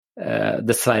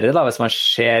dessverre da, hvis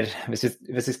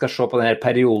vi skal se på denne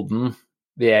perioden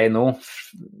vi I nå,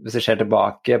 hvis vi ser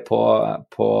tilbake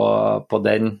på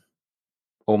den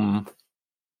om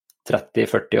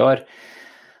 30-40 år,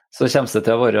 så kommer det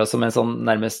til å være som en sånn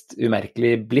nærmest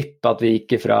umerkelig blipp at vi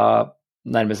gikk fra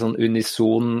nærmest sånn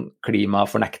unison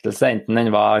klimafornektelse, enten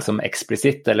den var liksom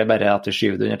eksplisitt eller bare at vi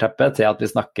skyver det under teppet, til at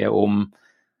vi snakker om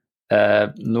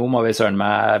nå må vi søren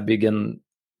meg bygge en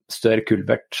større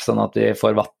kulvert, sånn at vi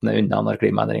får vattnet unna når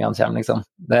klimaendringene kommer, liksom.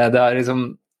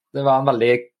 Det var en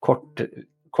veldig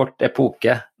kort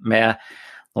epoke med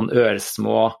noen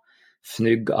ørsmå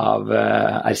fnugg av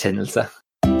erkjennelse.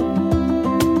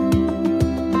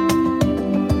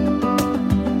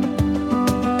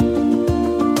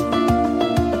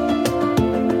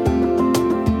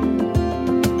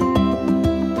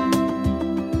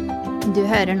 Du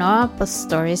hører nå på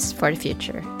Stories for the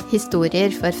Future,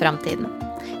 historier for fremtiden.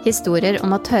 Historier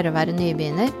om å tørre å være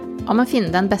nybegynner, om å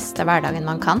finne den beste hverdagen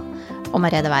man kan, om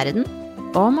å redde verden,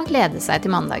 og om å glede seg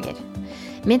til mandager.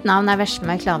 Mitt navn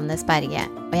Vesme Klaveness Berge,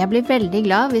 og jeg blir veldig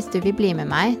glad hvis du vil bli med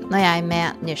meg når jeg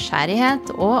med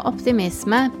nysgjerrighet og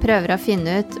optimisme prøver å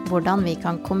finne ut hvordan vi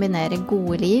kan kombinere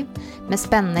gode liv med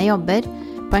spennende jobber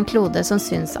på en klode som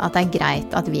synes at det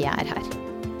greit at vi her.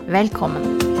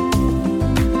 Velkommen!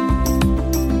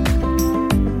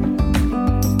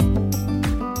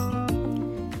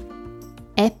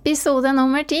 Episode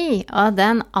nummer 10, og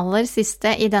den aller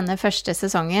siste I denne første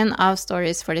sesongen av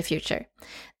Stories for the Future.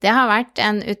 Det har vært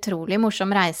en utrolig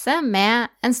morsom reise med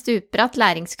en stupbratt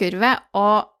læringskurve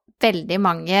og veldig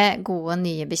mange gode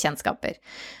nye bekjentskaper.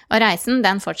 Og reisen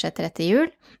den fortsetter etter jul,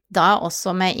 da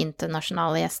også med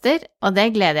internasjonale gjester, og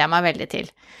det gleder jeg meg veldig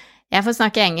til. Jeg får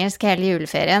snakke engelsk hele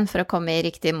juleferien for å komme I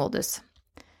riktig modus.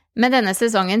 Med denne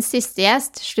sesongens siste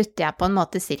gjest slutter jeg på en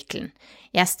måte sirkelen.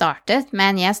 Jeg startet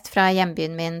med en gjest fra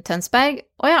hjembyen min Tønsberg,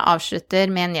 og jeg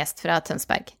avslutter med en gjest fra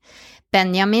Tønsberg.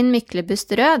 Benjamin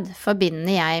Myklebust Rød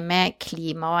forbinder jeg med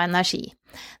klima og energi.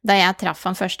 Da jeg traff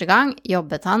han første gang,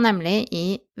 jobbet han nemlig I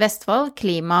Vestfold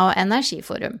Klima- og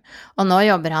Energiforum, og nå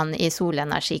jobber han I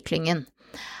Solenergiklyngen.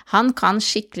 Han kan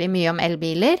skikkelig mye om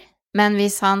elbiler, men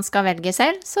hvis han skal velge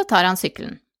selv, så tar han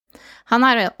sykkelen. Han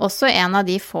også en av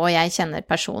de få jeg kjenner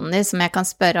personlig som jeg kan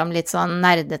spørre om litt sånn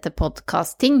nerdete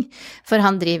podcast-ting, for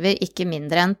han driver ikke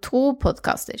mindre enn 2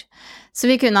 podcaster. Så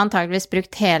vi kunne antageligvis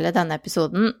brukt hele denne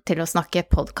episoden til å snakke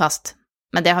podcast,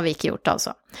 men det har vi ikke gjort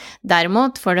altså.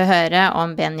 Derimot får du høre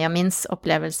om Benjamins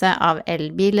opplevelse av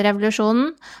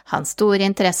elbilrevolusjonen, hans store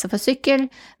interesse for sykkel,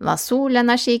 hva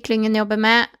Solenergiklyngen jobber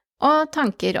med, og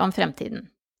tanker om fremtiden.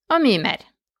 Og mye mer.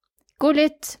 God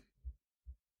lytt!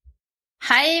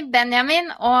 Hei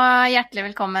Benjamin, og hjertelig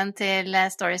velkommen til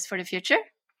Stories for the Future.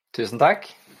 Tusen takk.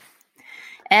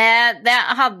 Det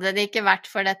hadde det ikke vært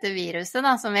for dette viruset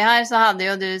da, som vi har, så hadde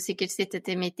jo du sikkert sittet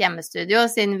I mitt hjemmestudio,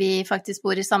 siden vi faktisk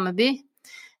bor I samme by.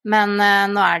 Men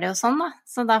nå det jo sånn da,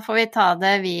 så da får vi ta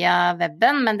det via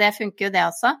webben, men det funker jo det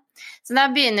også. Så da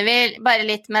begynner vi bare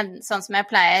litt med, sånn som jeg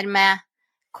pleier, med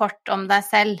kort om deg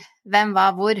selv. Hvem,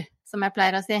 hva, hvor, som jeg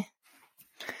pleier å si.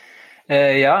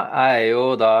 Ja, jeg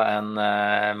jo da en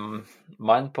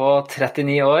mann på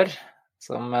 39 år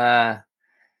som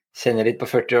kjenner litt på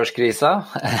 40-årskrisa.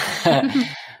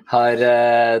 Har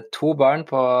 2 barn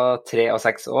på 3 og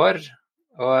 6 år,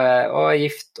 og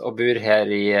gift og bor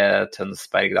her I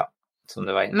Tønsberg da, som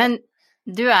du var inne på. Men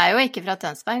du jo ikke fra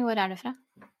Tønsberg, hvor du fra?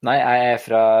 Nei, jeg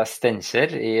fra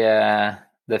Steinkjer I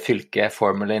det fylket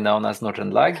formerly known as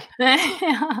Nord-Trøndelag.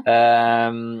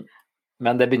 Ja.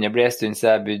 Men det begynner å bli en stund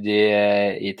siden jeg bodde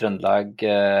I Trøndelag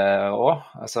også.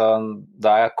 Altså,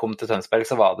 da jeg kom til Tønsberg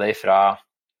så var det fra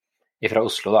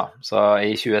Oslo da. Så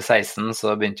I 2016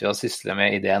 så begynte vi å sysle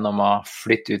med ideen om å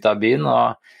flytte ut av byen,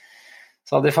 og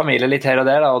så hadde vi familie litt her og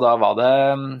der da, og da var det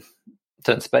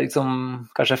Tønsberg som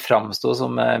kanskje framstod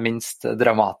som minst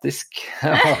dramatisk.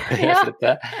 Ja.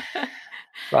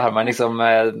 Da har man liksom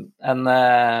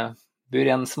bor I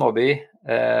en småby,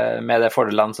 med det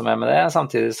fordelene som med det,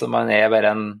 samtidig som man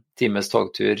bare en times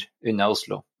togtur unna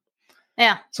Oslo.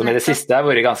 Ja, som I det siste har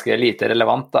vært ganske lite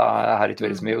relevant da. Jeg har ikke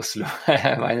vært så mye I Oslo,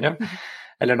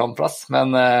 eller noen plass,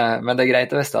 men det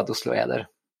greit å vite at Oslo der.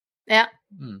 Ja,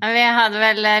 vi hadde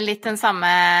vel litt den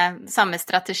samme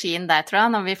strategien der, tror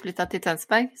jeg, når vi flyttet til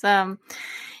Tønsberg, så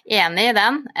enig I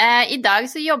den. I dag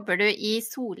så jobber du I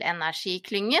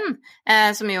Solenergiklyngen,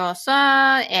 som jo også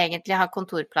egentlig har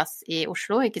kontorplass I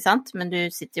Oslo, ikke sant? Men du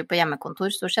sitter jo på hjemmekontor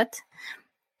stort sett.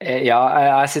 Ja,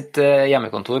 jeg sitter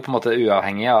hjemmekontor på en måte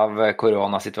uavhengig av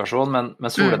koronasituasjonen,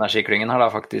 men Solenergiklyngen har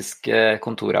da faktisk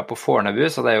kontorer på Fornebu,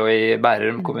 så det jo I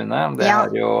Bærum kommune. Det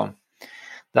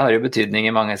har jo betydning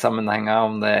I mange sammenhenger,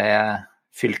 om det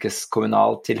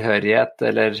fylkeskommunal tilhørighet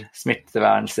eller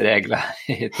smittevernregler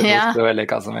i Oslo eller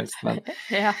hva som helst.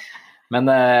 Men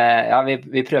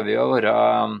vi prøver jo å være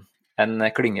en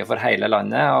klynge for hele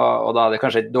landet, og da er det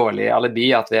kanskje et dårlig alibi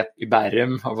at vi i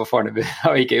Bærum og på Fornebu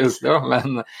og ikke i Oslo,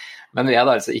 men vi da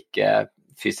altså ikke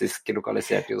fysisk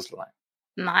lokalisert i Oslo, nei.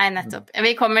 Nei, nettopp.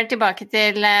 Vi kommer tilbake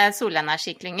til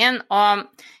solenergiklyngen, og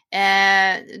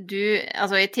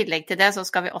altså i tillegg til det så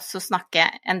skal vi også snakke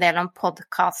en del om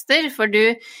podcaster, for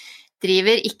du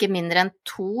driver ikke mindre enn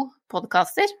 2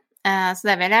 podcaster, så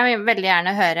det vil jeg veldig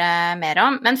gjerne høre mer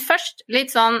om. Men først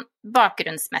litt sånn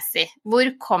bakgrunnsmessig. Hvor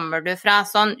kommer du fra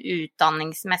sånn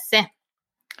utdanningsmessig?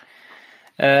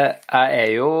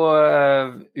 Jeg jo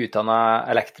utdannet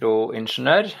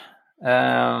elektroingeniør,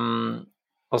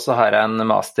 og så har jeg en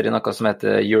master i noe som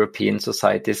heter European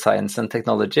Society Science and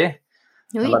Technology.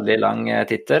 En veldig lang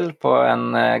titel på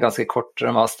en ganske kort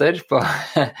master på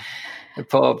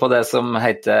det som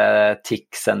heter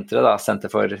TIC-senteret, da,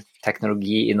 Senter for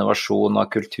teknologi, innovasjon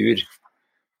og kultur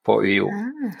på UiO.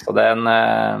 Så det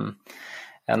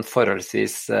en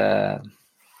forholdsvis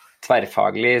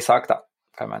tverrfaglig sak, da,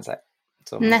 kan man si.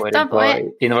 Som går inn på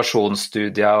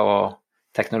innovasjonsstudier og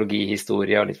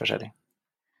teknologihistorie og litt forskjellig.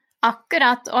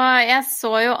 Akkurat, og jeg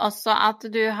så jo også at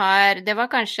du det var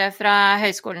kanskje fra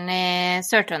Høgskolen i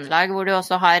Sør-Trøndelag, hvor du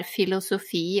også har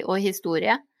filosofi og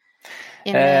historie.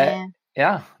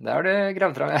 Ja, det har du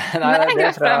gravd fram. Nei, det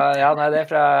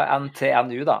er fra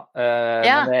NTNU da.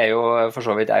 Men det jo for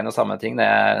så vidt en og samme ting. Det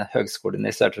Høgskolen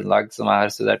i Sør-Trøndelag som jeg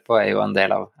har studert på, jo en del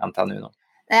av NTNU nå.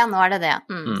 Ja, nå det det.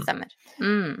 Stemmer.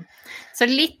 Så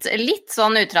litt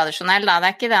sånn utradisjonell da,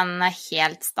 det ikke den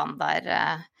helt standard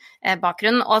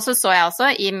bakgrunnen. Og så jeg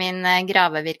også i min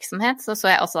gravevirksomhet, så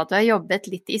jeg også at du har jobbet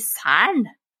litt i CERN.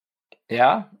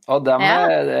 Ja, og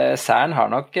CERN har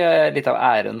nok litt av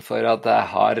æren for at jeg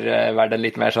har vært en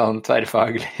litt mer sånn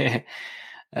tverrfaglig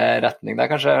retning. Det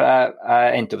kanskje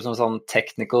jeg endte opp som sånn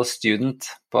technical student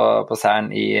på CERN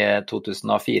i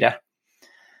 2004.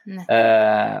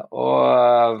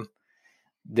 Og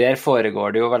der foregår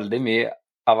det jo veldig mye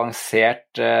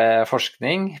avansert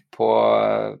forskning på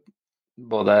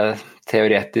både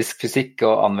teoretisk fysikk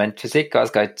og anvendt fysikk, og jeg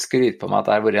skal ikke skryte på meg at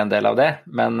jeg har vært en del av det,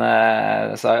 men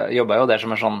så jobber jeg jo der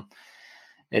som en sånn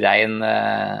ren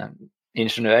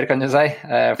ingeniør, kan du si,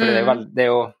 for det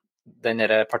jo den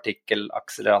der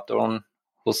partikkelakseleratoren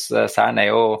hos CERN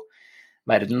jo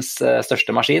verdens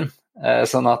største maskin,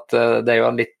 sånn at det jo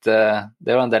en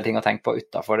del ting å tenke på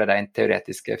utenfor det rent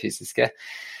teoretiske, fysiske.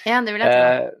 Ja, det vil jeg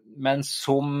tro. Men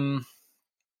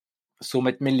som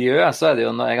et miljø så det jo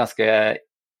en ganske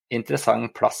interessant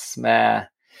plass med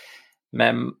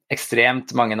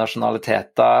ekstremt mange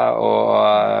nasjonaliteter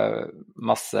og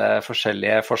masse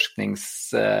forskjellige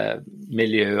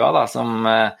forskningsmiljøer da, som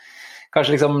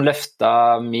kanskje liksom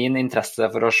løftet min interesse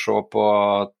for å se på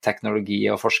teknologi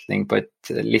og forskning på et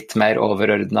litt mer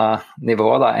overordnet nivå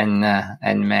da,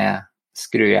 enn med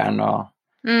skrujern og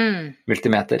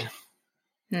multimeter.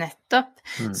 Nettopp.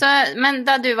 Men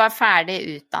da du var ferdig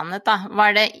utdannet da,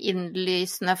 var det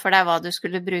innlysende for deg hva du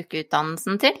skulle bruke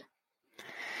utdannelsen til?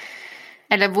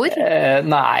 Eller hvor?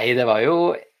 Nei, det var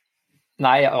jo...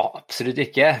 Nei, absolutt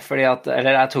ikke.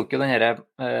 Jeg tok jo denne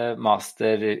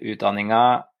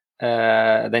masterutdanningen,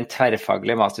 den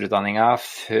tverrfaglige masterutdanningen,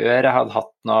 før jeg hadde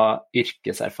hatt noe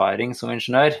yrkeserfaring som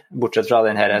ingeniør, bortsett fra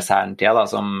denne CERN-tida da,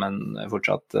 som en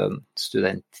fortsatt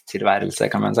studenttilværelse,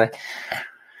 kan man si.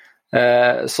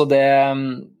 Så det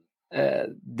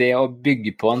å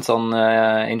bygge på en sånn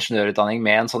ingeniørutdanning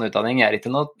med en sånn utdanning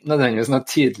ikke nødvendigvis noe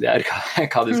tydeligere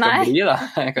hva du skal bli da,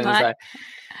 kan du si.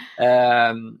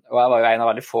 Og jeg var jo en av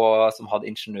veldig få som hadde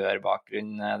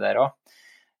ingeniørbakgrunn der også.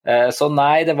 Så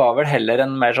nei, det var vel heller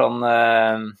en mer sånn,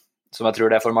 som jeg tror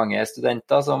det for mange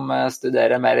studenter som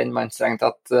studerer mer enn man strengt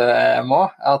tatt må,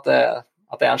 at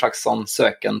det en slags sånn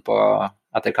søken på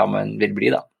etter hva man vil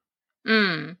bli da.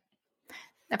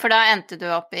 For da endte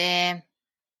du opp i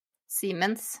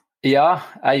Siemens? Ja,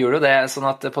 jeg gjorde jo det, sånn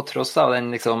at på tross av den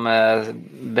liksom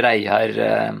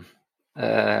breiere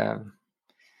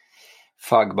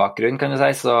fagbakgrunn, kan du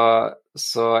si,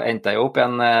 så endte jeg opp i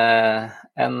en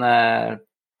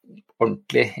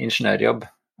ordentlig ingeniørjobb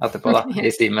etterpå da,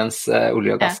 i Siemens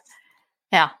olje og gass.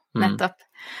 Ja, nettopp.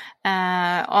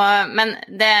 Men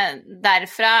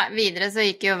derfra videre så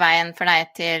gikk jo veien for deg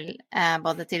til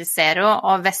både til Zero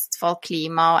og Vestfold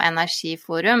Klima- og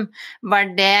Energiforum. Var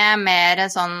det mer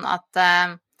sånn at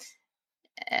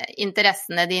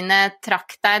interessene dine trakk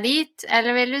deg dit,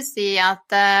 eller vil du si at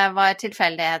det var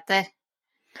tilfeldigheter?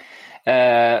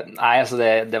 Nei, altså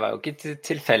det var jo ikke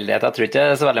tilfeldighet. Jeg tror ikke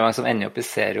det er så veldig mange som ender opp i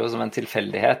Zero som en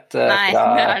tilfeldighet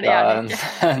fra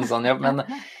en sånn jobb. Men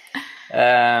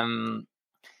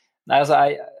nei, altså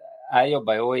jeg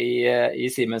jobbet jo i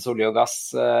Siemens olje og gass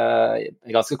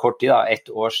i ganske kort tid, da,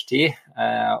 1 års tid.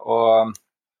 Og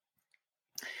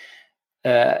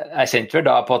jeg kjente vel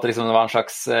da på at liksom det var en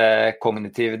slags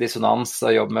kognitiv dissonans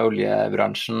å jobbe med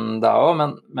oljebransjen da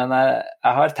også, men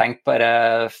jeg har tenkt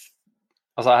bare...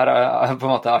 Altså, jeg har på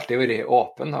en måte alltid vært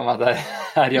åpen om at jeg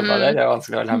har jobbet der, det er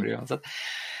vanskelig å være hemmelig uansett.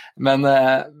 Men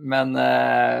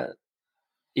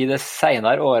i de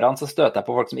senere årene så støter jeg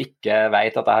på folk som ikke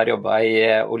vet at jeg har jobbet i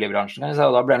oljebransjen,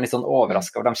 og da ble jeg litt sånn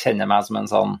overrasket, for de kjenner meg som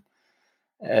en sånn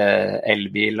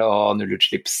elbil- og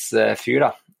nullutslippsfyr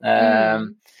da.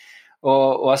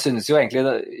 Og jeg synes jo egentlig,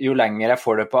 jo lenger jeg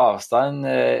får det på avstand,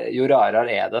 jo rarere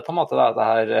er det på en måte da, at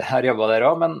jeg har jobbet der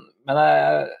også, men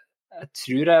jeg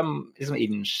tror jeg liksom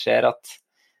innser at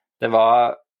det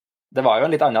var jo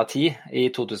en litt annen tid i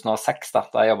 2006 da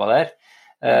jeg jobbet der.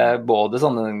 Både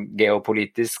sånn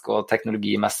geopolitisk og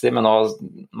teknologimessig, men også,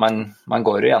 man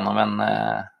går jo gjennom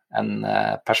en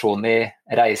personlig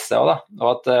reise også da. Og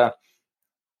at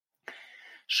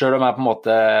selv om jeg på en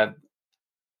måte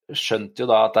skjønte jo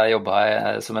da at jeg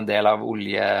jobbet som en del av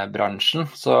oljebransjen,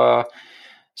 så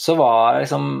var jeg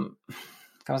liksom,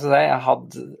 kan man si,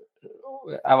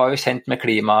 jeg var jo kjent med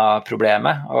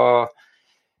klimaproblemet,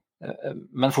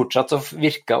 men fortsatt så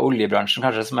virket oljebransjen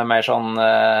kanskje som en mer sånn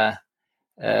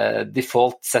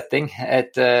default setting,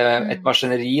 et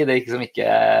maskineri det liksom ikke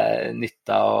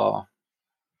nytta å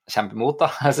kjempe mot da,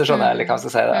 så skjønner jeg, eller hva skal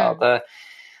jeg si det, at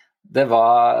det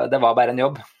var bare en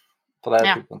jobb på det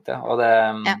tidspunktet, og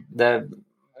det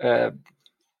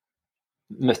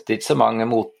møtte ikke så mange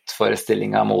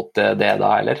motforestillinger mot det da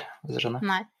heller, hvis du skjønner.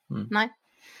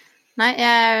 Nei,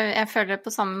 jeg føler det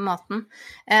på samme måten.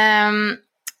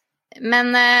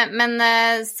 Men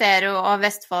Zero og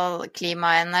Vestfold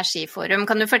Klima- og Energiforum,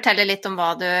 kan du fortelle litt om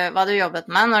hva du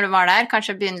jobbet med når du var der?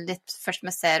 Kanskje begynne litt først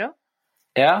med Zero?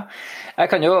 Ja,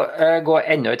 jeg kan jo gå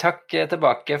enda et hakk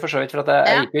tilbake for så vidt, for at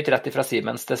jeg gikk ut rett fra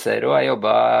Siemens til Zero. Jeg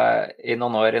jobbet i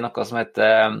noen år i noe som heter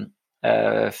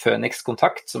Phoenix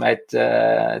Kontakt, som er et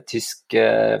tysk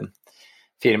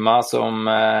firma som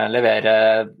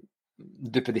leverer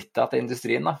duppeditter til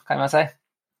industrien, da, kan man si.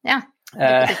 Ja,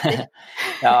 duppeditter.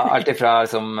 Ja, alt ifra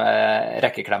liksom,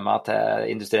 rekkeklemmer til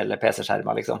industrielle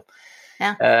PC-skjermer, liksom.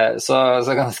 Ja. Så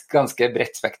ganske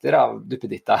bredt spekter av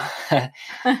duppeditter.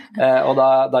 Og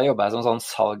da jobbet jeg som sånn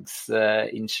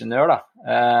salgsingeniør, da.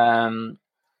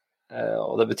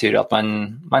 Og det betyr at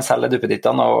man selger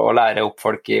duppedittene og lærer opp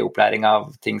folk i opplæring av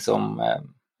ting som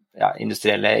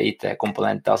industrielle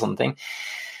IT-komponenter og sånne ting.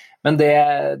 Men det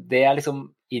jeg liksom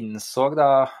innså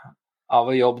da av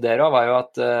å jobbe der også, var jo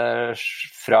at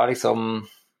fra liksom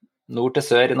nord til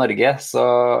sør i Norge, så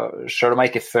selv om jeg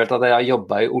ikke følte at jeg har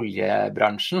jobbet i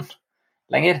oljebransjen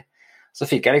lenger, så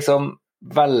fikk jeg liksom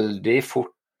veldig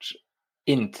fort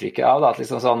inntrykket av da, at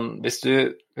liksom sånn, hvis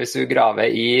du graver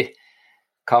i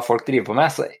hva folk driver på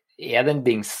med, så er den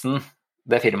dingsen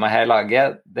det firmaet her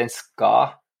lager, den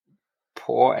skal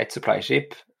på et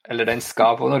supply-skip, eller den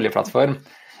skal på en oljeplattform.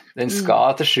 Den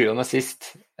skal til sjuende og sist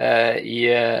i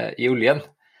oljen.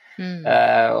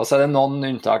 Og så er det noen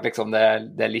unntak, liksom. Det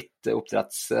er litt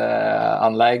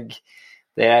oppdrettsanlegg,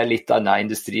 det er litt annen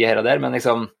industri her og der, men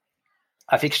liksom,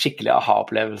 jeg fikk skikkelig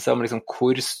aha-opplevelse om liksom,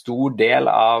 hvor stor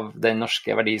del av den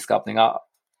norske verdiskapningen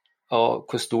og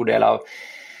hvor stor del av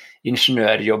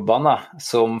ingeniørjobbene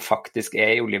som faktisk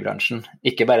er i oljebransjen.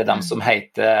 Ikke bare dem som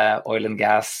heter oil and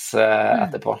gas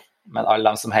etterpå, men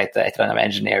alle dem som heter et eller annet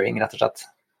engineering, rett og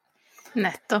slett.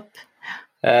 Nettopp.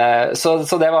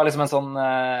 Så det var liksom en sånn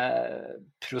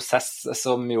prosess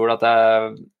som gjorde at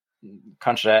jeg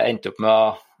kanskje endte opp med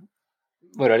å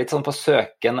være litt sånn på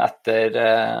søken etter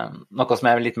noe som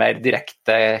er litt mer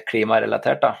direkte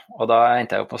klimarelatert da. Og da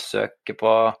endte jeg opp med å søke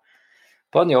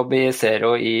på en jobb i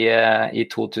Zero i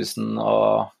 2009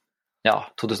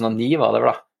 var det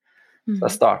vel da. Så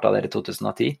jeg startet der i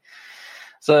 2010.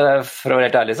 Så for å være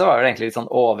helt ærlig så var jeg egentlig litt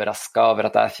sånn overrasket over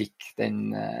at jeg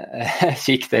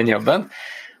fikk den jobben.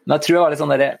 Men jeg tror jeg var litt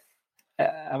sånn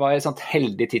jeg var i et sånt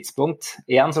heldig tidspunkt.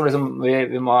 Igjen så liksom jeg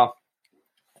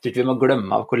tror ikke vi må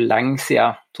glemme av hvor lenge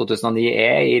siden 2009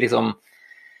 er i liksom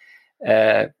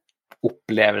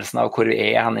opplevelsen av hvor vi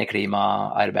er henne i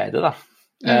klimaarbeidet da.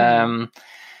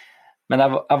 Men jeg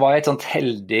var i et sånt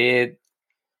heldig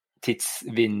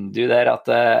tidsvindu der at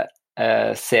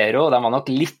Zero, de var nok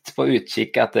litt på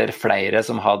utkikk etter flere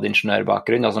som hadde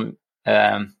ingeniørbakgrunn og som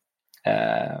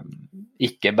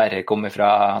ikke bare kommer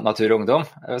fra Natur og Ungdom,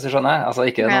 hvis du skjønner. Altså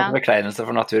ikke noen bekleinelse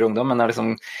for Natur og Ungdom, men liksom,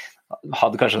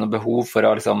 hadde kanskje noe behov for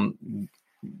å liksom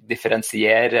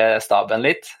differensiere staben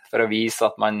litt, for å vise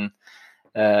at man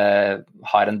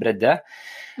har en bredde,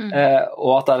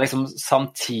 og at jeg liksom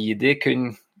samtidig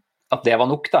at det var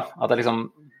nok da, at jeg liksom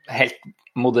helt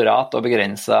moderat og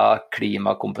begrenset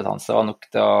klimakompetanse var nok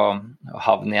til å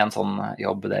havne i en sånn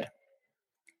jobb der.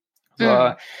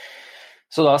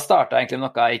 Så da startet jeg egentlig med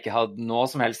noe jeg ikke hadde noe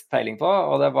som helst peiling på,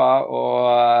 og det var å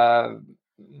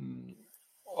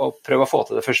prøve å få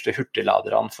til det første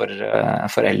hurtigladerne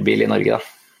for elbil i Norge da.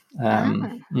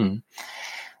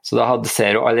 Så da hadde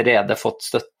Zero allerede fått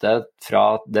støtte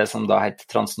fra det som da heter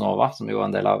Transnova, som jo er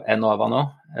en del av Enova nå,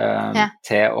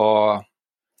 til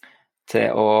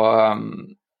å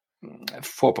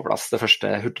få på plass det første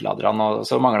hurtigladerne, og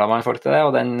så manglet man folk til det,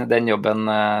 og den jobben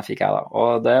fikk jeg da.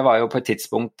 Og det var jo på et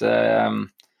tidspunkt,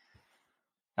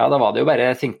 da var det jo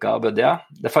bare Tinka og Buddy, ja.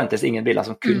 Det fantes ingen biler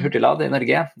som kunne hurtiglade i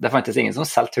Norge, det fantes ingen som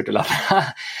solgte hurtigladere.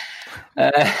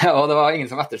 Og det var ingen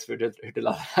som etterspurte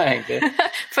hurtigladere, egentlig.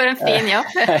 For en fin jobb.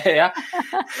 Ja.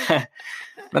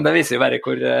 Men det viser jo bare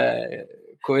hvor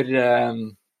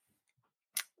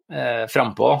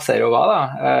frempå Zero var da,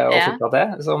 og fortsatt det,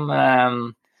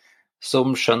 som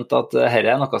skjønte at her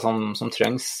er noe som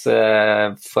trengs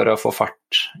for å få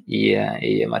fart i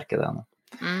markedet.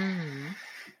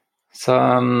 Så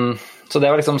det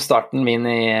var liksom starten min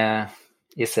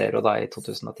i Zero da i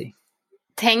 2010.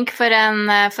 Tenk for en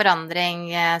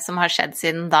forandring som har skjedd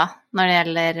siden da, når det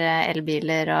gjelder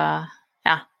elbiler og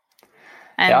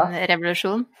en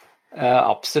revolusjon.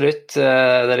 Absolutt.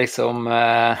 Det er liksom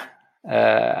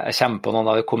jeg kommer på noen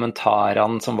av de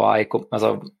kommentarene som var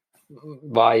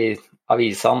i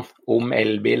avisene om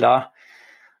elbil da,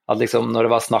 at liksom når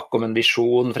det var snakk om en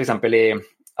visjon, for eksempel det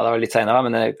var litt senere,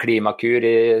 men Klimakur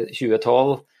i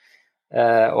 2012,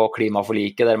 og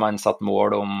klimaforliket der man satt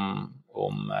mål om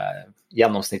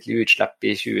gjennomsnittlig utslipp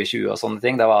i 2020 og sånne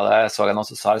ting, så jeg noen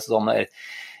som sa sånn der,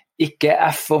 ikke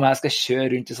F om jeg skal kjøre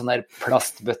rundt i sånn der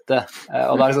plastbøtte,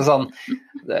 og det er liksom sånn,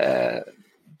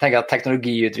 tenker jeg at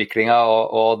teknologiutviklingen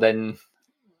og den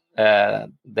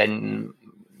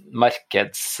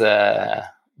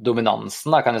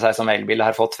markedsdominansen, kan jeg si, som elbil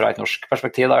har fått fra et norsk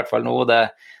perspektiv, da, i hvert fall nå,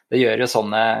 det gjør jo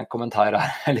sånne kommentarer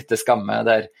litt til skamme,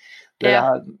 der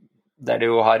det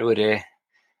jo har vært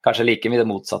kanskje like mye det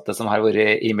motsatte som har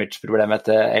vært imageproblemet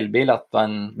til elbil, at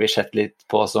man blir sett litt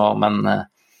på som en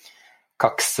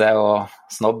kakse og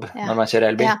snobb når man kjører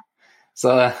elbil. Så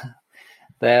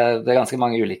det er ganske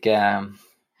mange ulike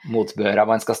motbører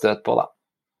man skal støte på da.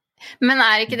 Men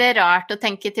er ikke det rart å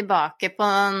tenke tilbake på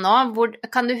nå?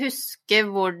 Kan du huske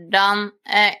hvordan,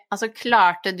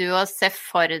 klarte du å se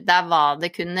for deg hva det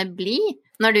kunne bli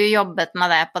når du jobbet med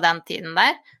det på den tiden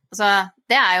der?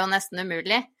 Det er jo nesten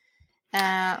umulig.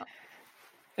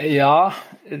 Ja,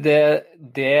 det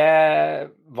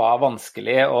var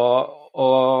vanskelig,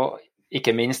 og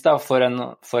ikke minst da, for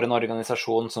en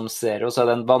organisasjon som Zero, så er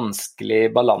det en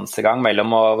vanskelig balansegang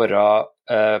mellom å være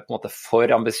på en måte for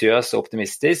ambisiøs og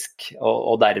optimistisk,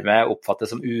 og dermed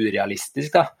oppfattes som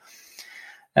urealistisk da.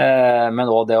 Men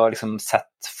også det å liksom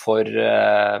sette for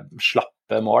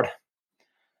slappe mål.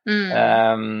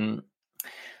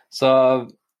 Så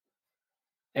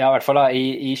ja, i hvert fall da,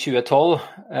 i 2012,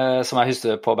 som jeg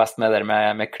husker på best med det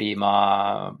med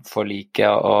klimaforliket,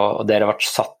 og der det ble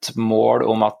satt mål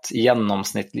om at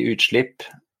gjennomsnittlig utslipp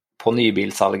på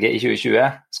nybilsalget i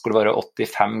 2020 skulle være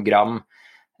 85 gram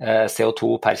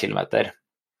CO2 per kilometer.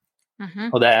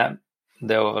 Og det er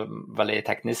jo veldig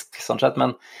teknisk sånn sett,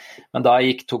 men da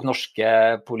tok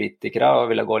norske politikere og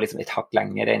ville gå liksom et hakk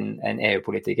lenger enn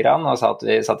EU-politikerne, og sa at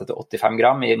vi satte til 85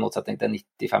 gram i motsetning til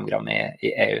 95 gram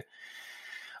i EU.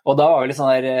 Og da var det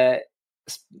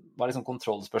liksom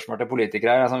kontrollspørsmål til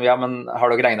politikere, ja, men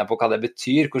har dere regnet på hva det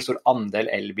betyr, hvor stor andel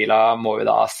elbiler må vi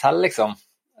da selge, liksom?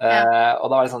 Og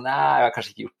da var det sånn, nei, jeg har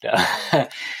kanskje ikke gjort det.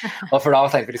 Og for da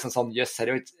tenkte vi liksom sånn, jøss, her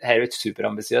er jo et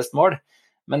superambisiøst mål,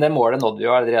 men det målet nådde vi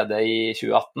jo allerede i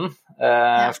 2018,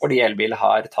 fordi elbil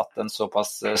har tatt en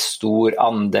såpass stor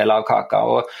andel av kaka,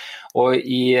 og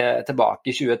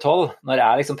tilbake i 2012, når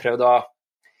jeg liksom prøvde å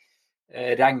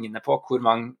regne på hvor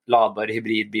mange ladbare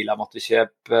hybridbiler måtte vi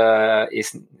kjøpe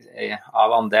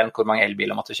av andelen, hvor mange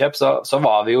elbiler måtte vi kjøpe, så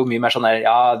var vi jo mye mer sånn der,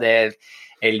 ja,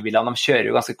 elbilene de kjører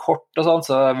jo ganske kort og sånn,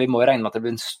 så vi må regne med at det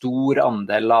blir en stor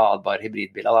andel ladbare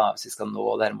hybridbiler da, hvis vi skal nå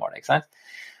det her målet, ikke sant?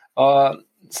 Og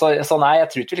så nei, jeg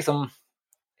tror ikke liksom,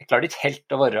 jeg klarer ikke helt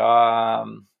å være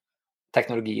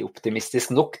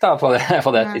teknologioptimistisk nok da, på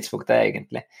det tidspunktet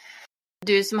egentlig.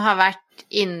 Du som har vært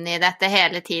inne i dette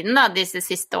hele tiden, da, disse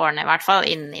siste årene i hvert fall,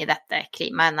 inne i dette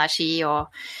klima, energi og,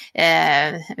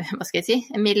 hva skal jeg si,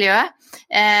 miljøet.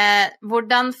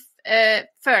 Hvordan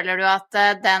føler du at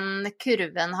den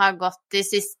kurven har gått de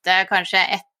siste kanskje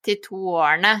 1 til 2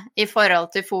 årene i forhold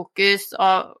til fokus,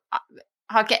 og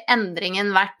har ikke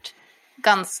endringen vært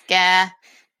ganske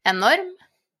enorm?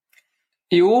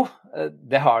 Jo,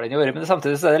 det har den jo vært, men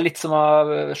samtidig så er det litt som å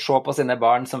se på sine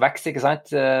barn som vokser, ikke sant?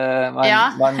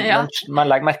 Man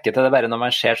legger merke til det bare når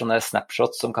man ser sånne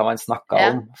snapshots som hva man snakket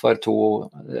om for to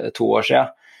år siden.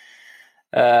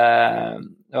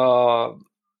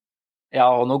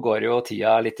 Og nå går jo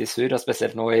tida litt i surr, og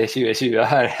spesielt nå i 2020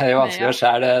 er det jo vanskelig å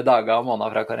skjære dager og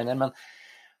måneder fra hverandre,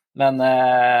 men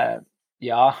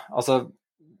altså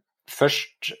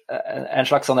først en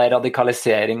slags sånn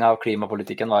radikalisering av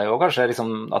klimapolitikken var jo kanskje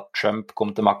liksom at Trump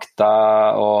kom til makta,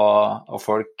 og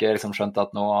folk liksom skjønte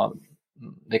at nå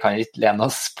vi kan ikke lene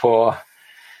oss på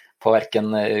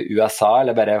hverken USA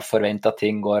eller bare forvente at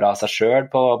ting går av seg selv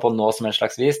på noe som en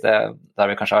slags vis. Det har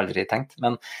vi kanskje aldri tenkt,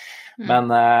 men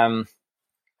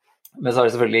så har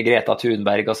vi selvfølgelig Greta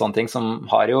Thunberg og sånne ting som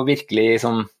har jo virkelig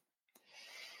som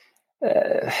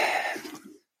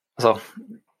altså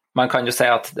man kan jo si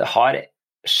at det har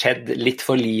skjedd litt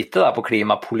for lite på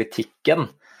klimapolitikken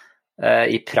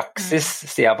i praksis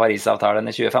siden Paris-avtalen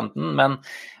i 2015,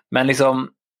 men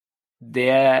liksom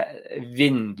det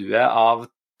vinduet av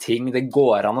ting det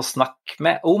går an å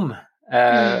snakke om,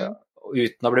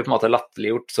 uten å bli på en måte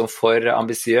latterliggjort som for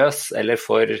ambisiøs eller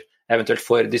eventuelt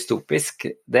for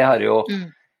dystopisk, det har jo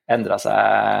endret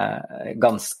seg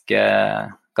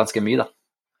ganske mye da.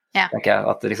 Tenker jeg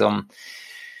at liksom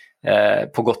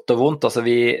på godt og vondt, altså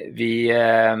vi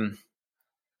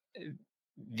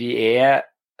er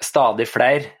stadig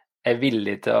flere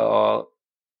villige til å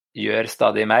gjøre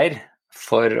stadig mer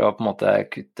for å på en måte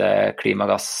kutte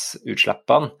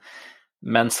klimagassutslippene,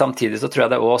 men samtidig så tror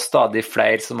jeg det er også stadig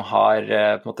flere som har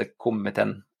på en måte kommet til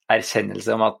en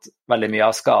erkjennelse om at veldig mye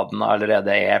av skaden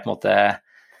allerede er på en måte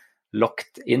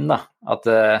locked in da, at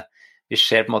vi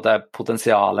ser på en måte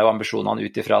potensialet og ambisjonene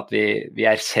ut ifra at vi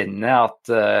erkjenner at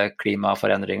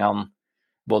klimaforendringene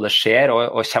både skjer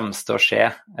og kommer til å skje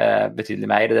betydelig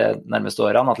mer de nærmeste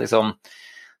årene, at liksom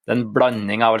den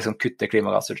blanding av liksom kutte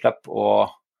klimagassutslipp og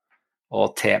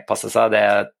tilpasse seg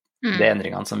de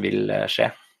endringene som vil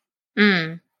skje.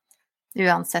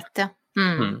 Uansett, ja.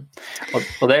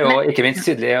 Og det er jo ikke minst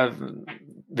tydelig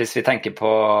hvis vi tenker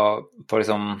på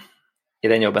liksom i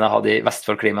den jobben jeg hadde i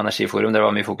Vestfold Klima- og Energiforum, det var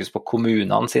mye fokus på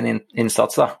kommunene sin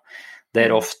innsats da. Det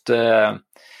er ofte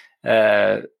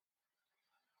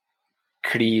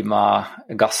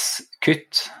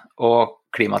klimagasskutt og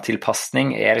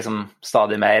klimatilpasning er liksom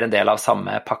stadig mer en del av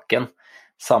samme pakken,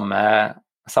 samme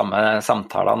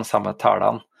samtalene, samme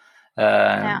talene.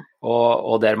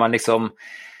 Og der man liksom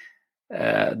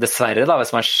dessverre da,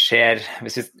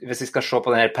 hvis vi skal se på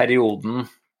denne perioden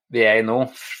vi er i nå,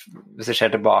 hvis vi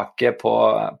ser tilbake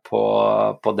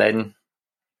på den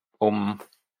om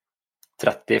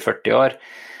 30-40 år,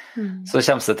 så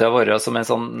kommer det til å være som en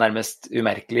sånn nærmest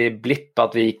umerkelig blipp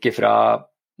at vi gikk fra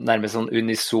nærmest sånn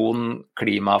unison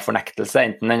klimafornektelse,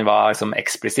 enten den var liksom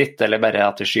eksplisitt eller bare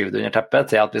at vi skyver det under teppet,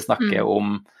 til at vi snakker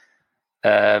om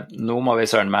nå må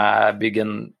vi søren meg bygge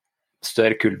en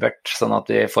større kulvert, sånn at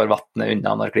vi får vannet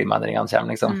unna når klimaendringene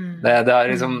kommer. Liksom.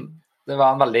 Det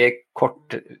var en veldig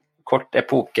kort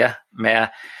epoke med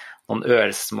noen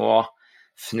ørsmå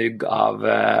fnugg av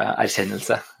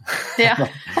erkjennelse. Ja, det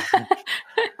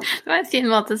var en fin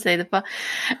måte å si det på.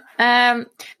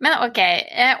 Men ok,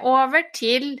 over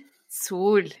til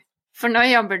sol, for nå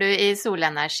jobber du i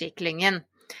solenergiklyngen.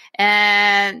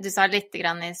 Du sa litt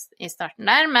grann i starten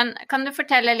der, men kan du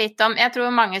fortelle litt om, jeg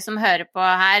tror mange som hører på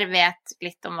her vet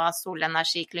litt om hva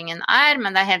solenergiklyngen er,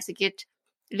 men det er helt sikkert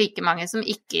like mange som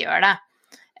ikke gjør det.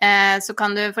 Så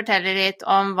kan du fortelle litt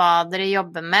om hva dere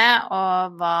jobber med,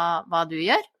 og hva du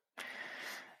gjør?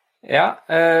 Ja,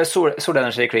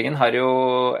 solenergiklyngen har jo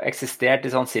eksistert i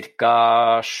sånn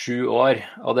cirka 7 år,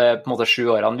 og det på en måte 7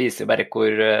 årene viser bare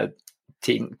hvor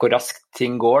raskt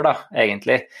ting går da,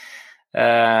 egentlig.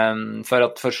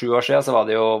 For 7 år siden så var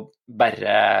det jo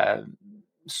bare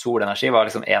solenergi var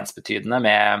liksom ensbetydende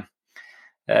med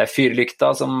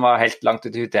fyrlykter som var helt langt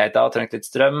ut i hutigheta og trengte litt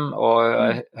strøm, og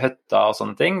høtter og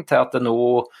sånne ting, til at det nå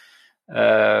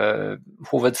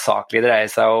hovedsakelig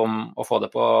dreier seg om å få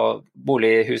det på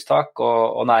bolig, hustak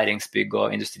og næringsbygg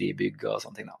og industribygg og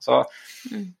sånne ting da. Så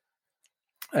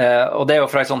og det er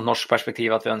jo fra et sånt norsk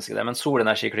perspektiv at vi ønsker det, men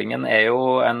solenergiklyngen er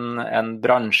jo en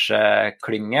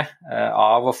bransjeklynge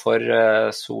av og for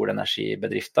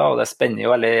solenergibedrifter, og det spenner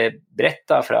jo veldig bredt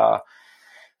da,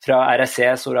 fra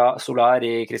RSE Solar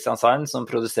i Kristiansand, som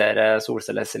produserer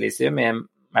solcellesilisium i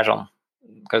mer sånn,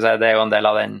 kan vi si, det er jo en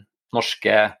del av den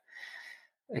norske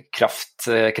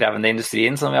kraftkrevende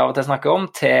industrien som vi av og til snakker om,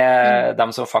 til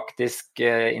dem som faktisk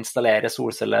installerer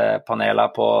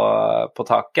solcellepaneler på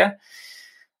taket,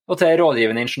 og til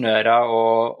rådgivende ingeniører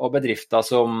og bedrifter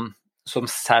som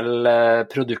selger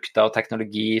produkter og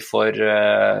teknologi for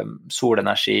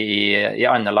solenergi i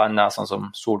andre land, sånn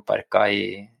som solparker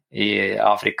i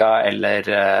Afrika, eller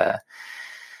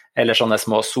sånne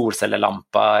små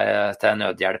solcellelamper til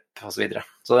nødhjelp og så videre.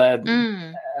 Så jeg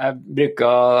bruker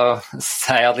å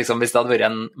si at liksom, hvis det hadde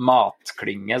vært en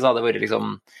matklynge, så hadde det vært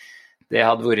liksom, det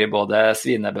hadde vært både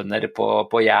svinebønder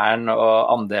på Jæren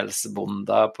og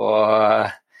andelsbonder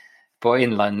på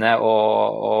Innlandet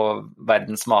og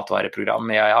verdens matvareprogram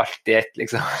i alltid ett,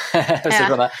 liksom.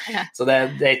 Så det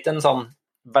er ikke en sånn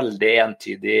veldig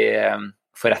entydig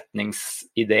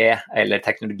forretningsidé eller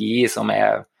teknologi som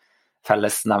er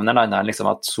fellesnevneren, annet enn liksom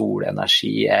at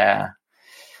solenergi er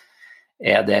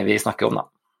det vi snakker om da.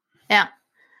 Ja,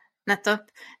 nettopp.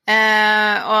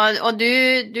 Og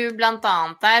du blant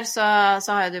annet der, så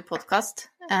har jo du podcast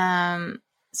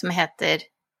som heter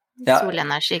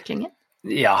Solenergiklyngen.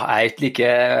 Ja, jeg er ikke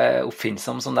like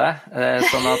oppfinnsom som det.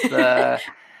 Sånn at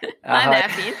nei, det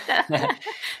er fint, det.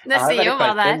 Det sier jo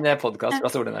hva det er. En podcast fra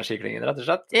Solenergiklyngen, rett og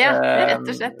slett. Ja, rett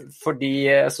og slett. Fordi,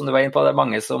 som du var inne på, det er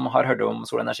mange som har hørt om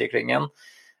Solenergiklyngen,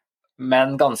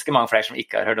 men ganske mange flere som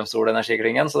ikke har hørt om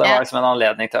Solenergiklyngen, så det var liksom en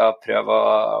anledning til å prøve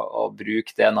å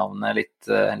bruke det navnet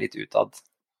litt utad.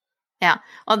 Ja,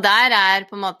 og der er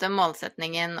på en måte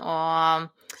målsetningen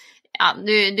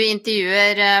du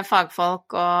intervjuer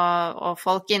fagfolk og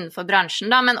folk innenfor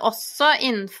bransjen da, men også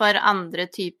innenfor andre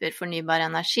typer fornybar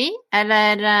energi,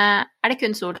 eller er det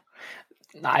kun sol?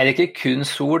 Nei, det er ikke kun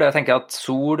sol. Jeg tenker at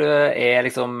sol er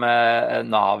liksom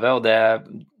navet og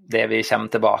det vi kommer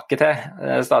tilbake til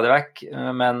stadig vekk,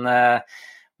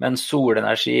 men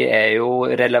solenergi er jo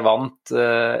relevant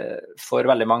for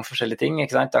veldig mange forskjellige ting,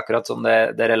 ikke sant? Akkurat som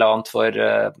det er relevant for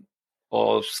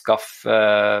å skaffe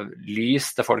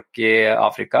lys til folk i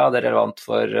Afrika, det er relevant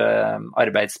for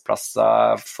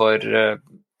arbeidsplasser, for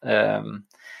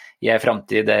i en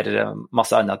fremtid der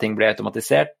masse andre ting blir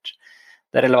automatisert.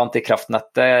 Det er relevant i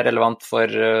kraftnettet, relevant for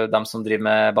dem som driver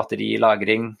med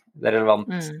batterilagring, det er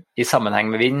relevant i sammenheng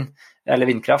med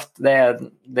vindkraft. Det er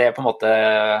på en måte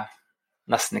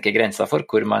nesten ikke grenser for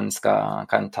hvor man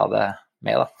kan ta det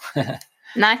med da.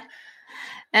 Nei.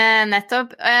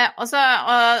 Nettopp, og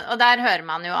der hører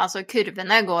man jo, altså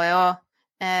kurvene går jo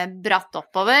bratt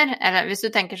oppover, eller hvis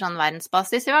du tenker sånn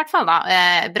verdensbasis i hvert fall da,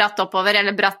 bratt oppover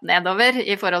eller bratt nedover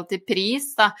i forhold til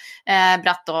pris da,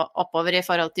 bratt oppover i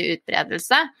forhold til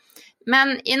utbredelse.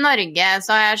 Men i Norge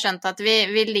så har jeg skjønt at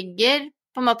vi ligger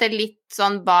på en måte litt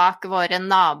sånn bak våre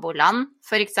naboland,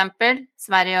 for eksempel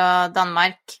Sverige og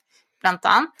Danmark blant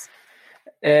annet.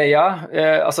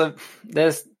 Altså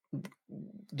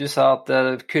du sa at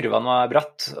kurvene var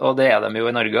bratt, og det er de jo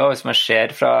i Norge, og hvis man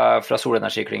ser fra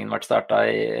Solenergiklyngen ble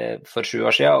startet for 7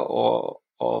 år siden,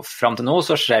 og frem til nå,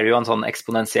 så ser vi jo en sånn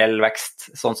eksponentiell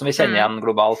vekst, sånn som vi kjenner igjen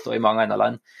globalt og i mange andre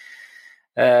land.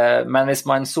 Men hvis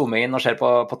man zoomer inn og ser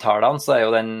på tallene, så er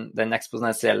jo den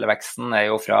eksponentielle veksten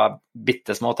er jo fra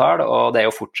bittesmå tall, og det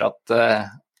er jo fortsatt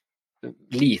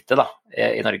lite da,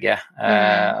 i Norge.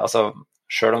 Altså,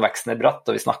 selv om veksten er bratt,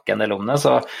 og vi snakker en del om det,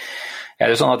 så er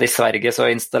det jo sånn at i Sverige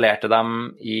så installerte de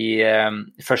i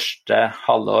første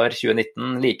halvår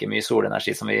 2019 like mye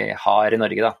solenergi som vi har i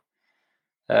Norge da.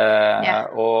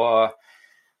 Og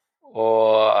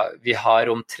vi har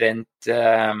omtrent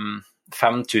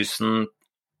 5000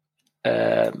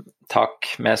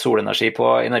 tak med solenergi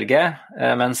på i Norge,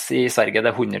 mens i Sverige det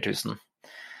er 100 000.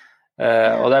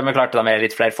 Og det er klart at de er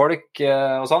litt flere folk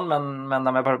og sånn, men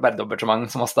de er bare dobbelt så mange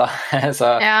som oss da,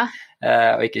 så,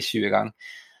 og ikke 20 ganger.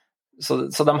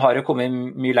 Så de har jo kommet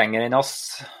mye lenger enn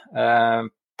oss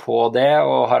på det,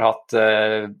 og har hatt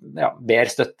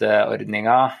bedre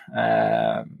støtteordninger,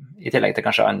 i tillegg til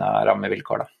kanskje andre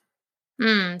rammevilkår da.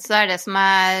 Så det er det som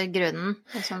er grunnen?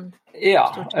 Liksom, ja,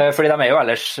 fordi de er jo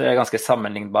ellers ganske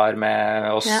sammenlignbare med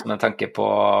oss med tanke på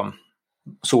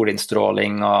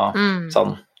solinnstråling og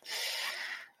sånn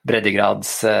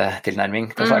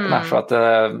breddegradstilnærming til saken. For at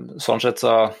sånn sett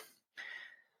så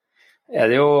er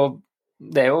det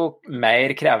jo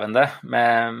mer krevende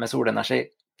med solenergi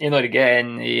i Norge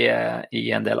enn i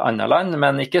en del andre land,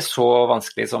 men ikke så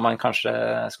vanskelig som man kanskje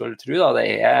skulle tro da. Det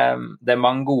er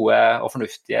mange gode og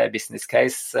fornuftige business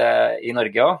case i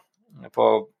Norge også, på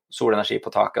solenergi på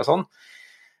taket og sånn.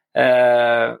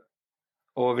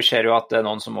 Og vi ser jo at det er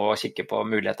noen som må kikke på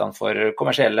mulighetene for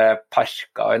kommersielle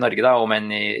parker i Norge da, om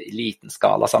enn i liten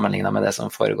skala sammenlignet med det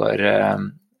som foregår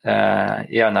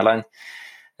i andre land.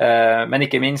 Men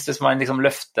ikke minst hvis man liksom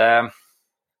løfter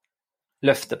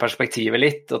løfte perspektivet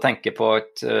litt og tenke på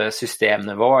et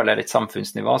systemnivå eller et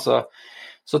samfunnsnivå,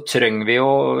 så trenger vi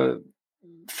jo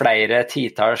flere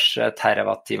titalls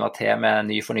terawatt-timer til med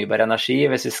ny fornybar energi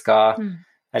hvis vi skal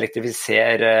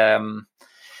elektrifisere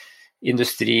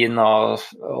industrien og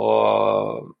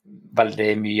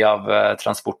veldig mye av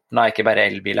transporten, ikke bare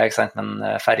elbiler, ikke sant?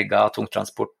 Men ferger,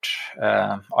 tungtransport,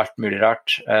 alt mulig rart,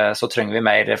 så trenger vi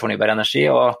mer fornybar energi,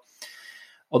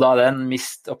 og da er det en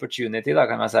missed opportunity, da,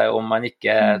 kan man si, om man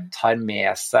ikke tar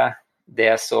med seg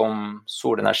det som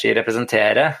solenergi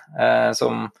representerer,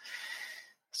 som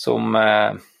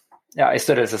i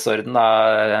størrelsesorden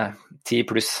da, 10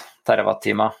 pluss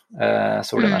terawatt-timer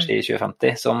solenergi i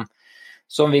 2050,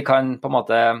 som vi kan på en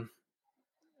måte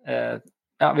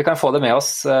vi kan få det med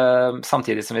oss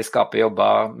samtidig som vi skaper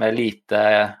jobber med lite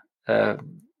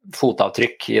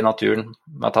fotavtrykk i naturen,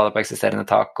 med å ta det på eksisterende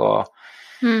tak, og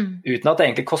uten at det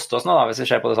egentlig koster oss noe da, hvis vi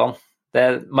ser på det sånn. Det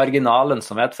er marginal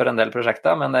lønnsomhet for en del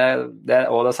prosjekter, men det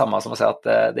er også det samme som å si at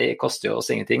det koster jo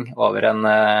oss ingenting over de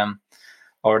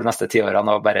neste 10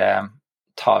 årene å bare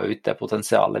ta ut det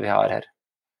potensialet vi har her.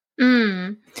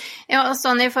 Ja, og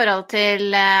sånn i forhold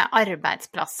til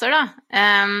arbeidsplasser da,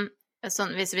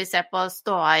 sånn, hvis vi ser på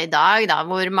ståa i dag da,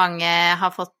 hvor mange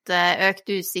har fått økt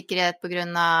usikkerhet på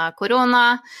grunn av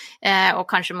korona, og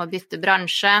kanskje må bytte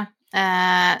bransje,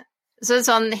 så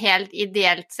sånn helt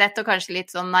ideelt sett, og kanskje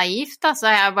litt sånn naivt da, så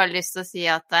har jeg bare lyst til å si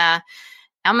at ja,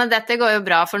 men dette går jo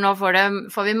bra, for nå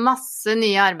får vi masse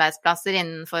nye arbeidsplasser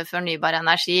innenfor fornybar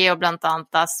energi, og blant annet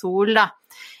da sol da,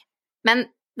 men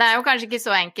det er jo kanskje ikke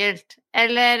så enkelt,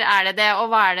 eller er det det, og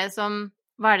hva er det som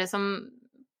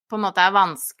på en måte er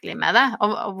vanskelig med det,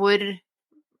 og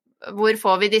hvor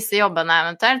får vi disse jobbene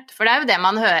eventuelt? For det er jo det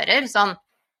man hører,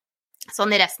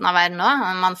 sånn i resten av verden nå,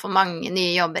 man får mange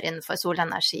nye jobber innenfor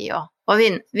solenergi og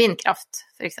vindkraft,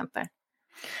 for eksempel.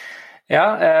 Ja,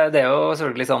 det er jo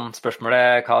selvfølgelig sånn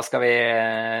spørsmålet, hva skal vi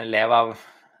leve av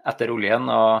etter oljen,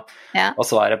 og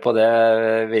svaret på det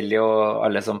vil jo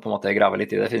alle som på en måte graver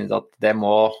litt i det finne ut at det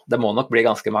må nok bli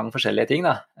ganske mange forskjellige ting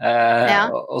da.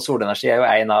 Og solenergi er jo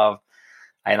en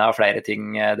av flere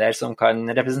ting der som kan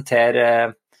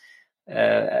representere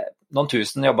noen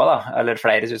tusen jobber da, eller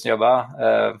flere tusen jobber,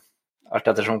 alt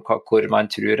ettersom hvor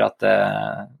man tror at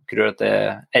det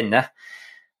ender.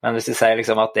 Men hvis vi sier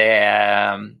liksom at det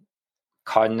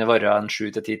kan være en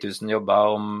 7 til 10 000 jobber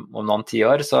om noen 10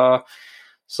 år,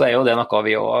 så er jo det noe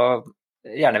vi også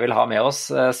gjerne vil ha med oss,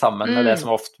 sammen med det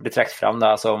som ofte blir trekt frem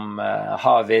da, som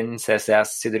havvind,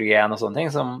 CCS, hydrogen og sånne ting,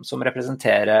 som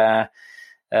representerer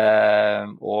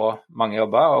og mange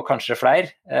jobber, og kanskje flere.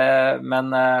 Men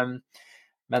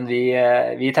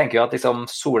vi tenker jo at liksom,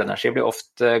 solenergi blir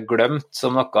ofte glemt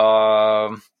som noe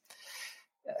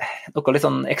litt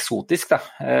sånn eksotisk, da,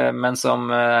 men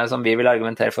som vi vil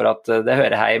argumentere for at det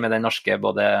hører hjemme med den norske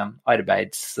både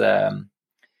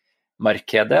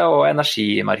arbeidsmarkedet og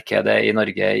energimarkedet i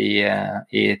Norge i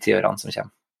 10 årene som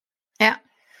kommer. Ja.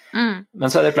 Men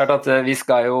så er det klart at vi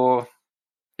skal jo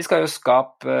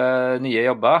skape nye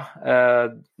jobber.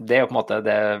 Det er jo på en måte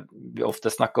det vi ofte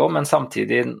snakker om, men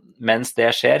samtidig, mens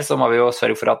det skjer, så må vi jo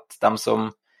sørge for at de som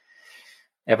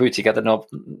er på utkikk etter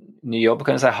ny jobb,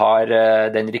 kan jeg si, har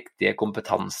den riktige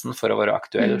kompetansen for å være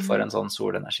aktuell for en sånn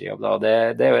solenergijobb. Og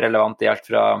det er jo relevant i alt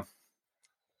fra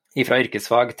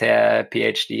yrkesfag til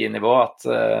PhD-nivå, at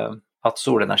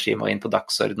solenergi må inn på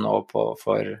dagsorden og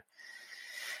for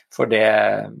det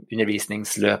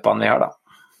undervisningsløpene vi har da.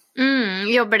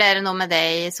 Jobber dere noe med det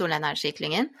i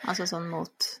solenergiklyngen? Altså sånn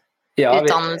mot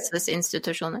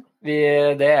utdannelsesinstitusjoner?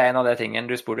 Det er en av de tingene.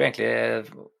 Du spurte jo egentlig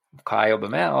hva jeg jobber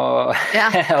med, og,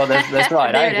 og det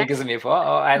svarer jeg egentlig ikke så mye på.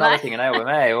 Og en av de tingene jeg jobber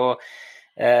med er jo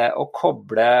å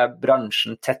koble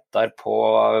bransjen tettere på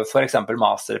for eksempel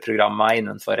masterprogrammer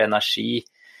innenfor energi,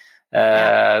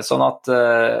 sånn at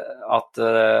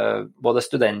både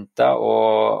studenter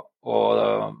og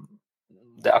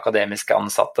det akademiske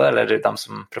ansatte, eller de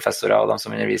som professorer og de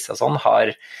som underviser og sånn,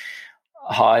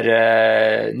 har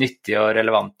nyttige og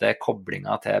relevante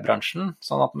koblinger til bransjen,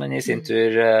 sånn at man i sin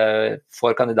tur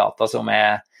får kandidater som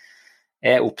er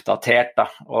oppdatert da,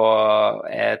 og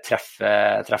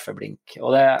treffer blink.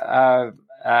 Og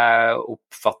jeg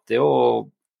oppfatter jo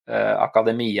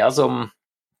akademia som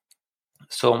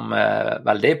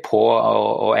veldig på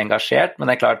og engasjert, men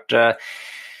det er klart,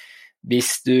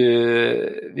 hvis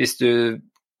du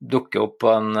dukker opp på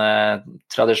en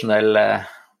tradisjonell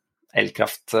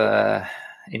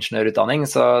elkraftingeniørutdanning,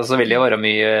 så vil det jo være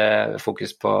mye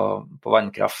fokus på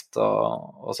vannkraft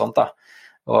og sånt da,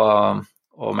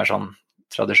 og mer sånn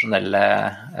tradisjonelle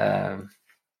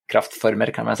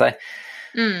kraftformer, kan man si.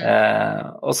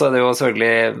 Og så er det jo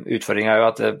selvfølgelig utfordringen jo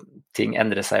at ting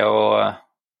endrer seg jo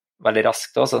veldig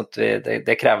raskt også, sånn at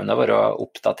det krevende å være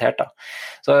oppdatert da.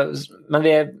 Men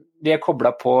vi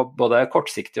koblet på både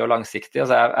kortsiktig og langsiktig,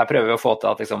 altså jeg prøver å få til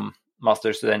at liksom,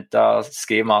 masterstudenter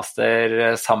skriver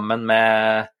master sammen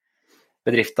med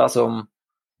bedrifter som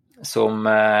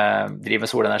driver med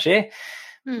solenergi,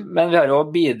 men vi har jo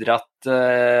bidratt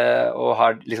og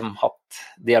har liksom hatt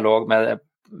dialog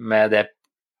med det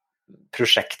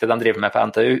prosjektet de driver med på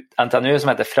NTNU som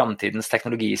heter Framtidens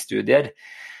teknologistudier.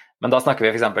 Men da snakker vi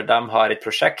for eksempel, de har et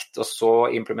prosjekt, og så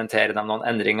implementerer de noen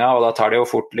endringer, og da tar det jo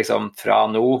fort liksom fra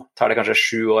nå, tar det kanskje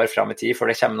 7 år frem i tid, for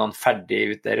det kommer noen ferdig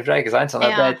ut derifra, ikke sant? Sånn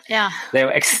at det er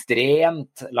jo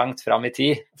ekstremt langt frem i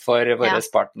tid for våre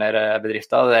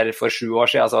partnerbedrifter. For 7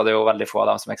 år siden så var det jo veldig få av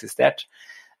dem som eksisterte.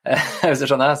 Hvis du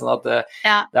skjønner, sånn at det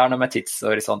er noe med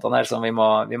tidshorisontene her som vi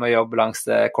må jobbe langs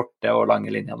det korte og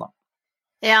lange linjene.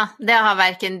 Ja, det har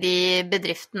hverken de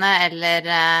bedriftene eller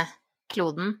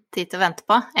kloden tid til å vente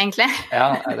på, egentlig.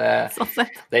 Ja, det er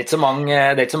ikke så mange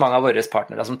av våre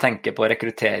partnere som tenker på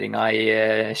rekrutteringen i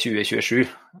 2027.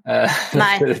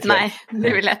 Nei,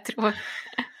 det vil jeg tro.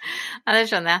 Ja, det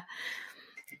skjønner jeg.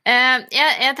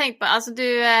 Jeg tenker på, altså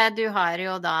du har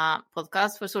jo da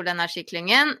podcast for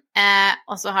Solenergiklyngen,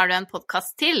 og så har du en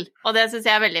podcast til, og det synes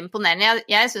jeg er veldig imponerende.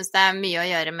 Jeg synes det er mye å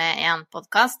gjøre med en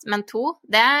podcast, men 2,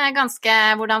 det er ganske,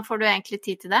 hvordan får du egentlig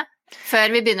tid til det? Før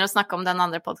vi begynner å snakke om den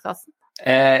andre podcasten.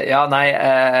 Jeg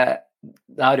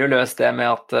har jo løst det med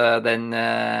at den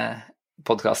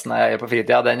podcasten jeg gjør på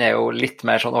fritida, den er jo litt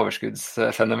mer sånn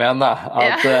overskuddsfenomen da,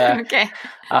 at jeg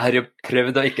har jo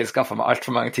prøvd å ikke skaffe meg alt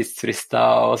for mange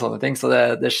tidsfrister og sånne ting, så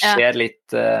det skjer litt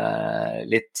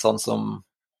sånn som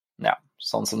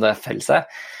det feller seg.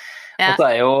 Og så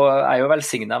er jeg jo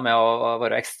velsignet med å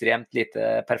være ekstremt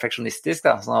lite perfeksjonistisk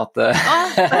da, sånn at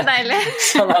så deilig.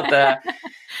 sånn at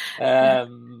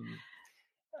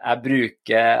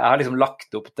jeg har liksom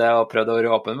lagt opp det og prøvd å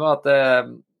være åpen med at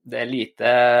det er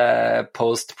lite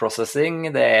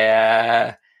post-processing,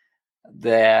 jeg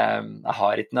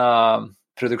har ikke noe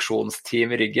produksjonsteam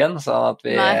i ryggen, sånn at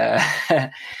vi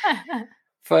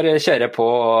får kjøre på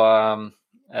og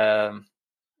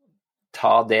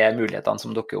ta de mulighetene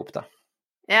som dukker opp da.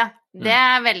 Ja, det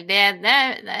er veldig,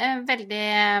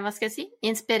 hva skal jeg si,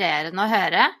 inspirerende å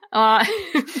høre, og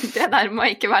det der må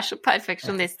ikke være så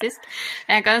perfeksjonistisk.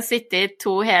 Jeg kan sitte i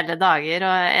 2 hele dager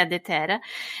og editere.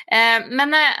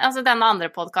 Men altså denne andre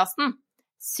podcasten,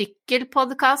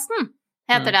 Sykkelpodcasten,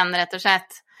 heter den rett og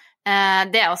slett.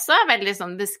 Det er også veldig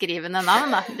sånn beskrivende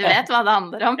navn da, du vet hva det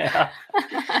handler om. Ja.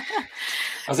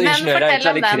 Altså ingeniører er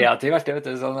ikke veldig kreativ, vet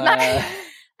du, sånn...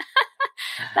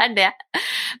 Det er det.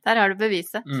 Der har du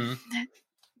beviset.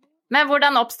 Men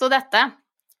hvordan oppstod dette?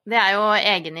 Det er jo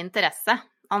egen interesse,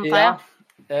 antar jeg.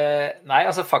 Nei,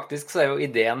 altså faktisk så er jo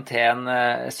ideen til en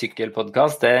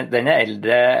sykkelpodcast, den er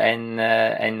eldre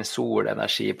enn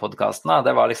solenergipodcasten.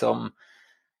 Det var liksom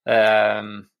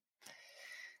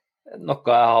noe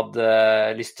jeg hadde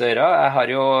lyst til å gjøre. Jeg har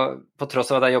jo, på tross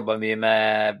av at jeg jobbet mye med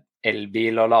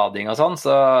elbil og lading og sånn,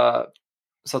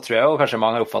 så tror jeg jo kanskje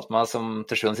mange har oppfattet meg som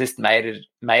til sjuende og sist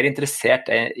mer interessert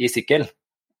i sykkel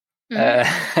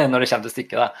når det kommer til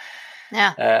stykket da. Ja.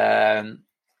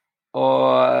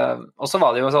 Og så var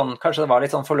det jo sånn, kanskje det var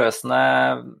litt sånn forløsende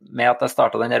med at jeg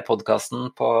startet den her podcasten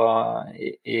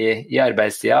i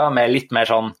arbeidstida med litt mer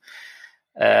sånn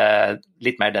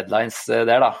litt mer deadlines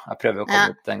der da. Jeg prøver å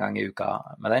komme ut en gang i uka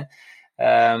med den.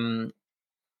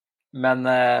 Men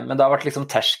da var liksom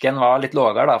terskelen var litt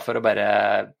lavere da, for å bare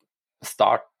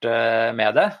starte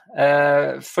med det,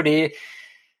 fordi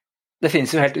det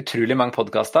finnes jo helt utrolig mange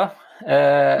podcaster,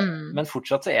 men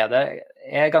fortsatt så er det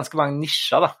ganske mange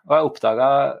nisjer da, og jeg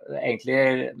oppdaget egentlig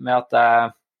med at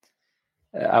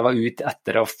jeg var ute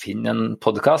etter å finne en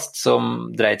podcast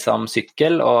som dreide seg om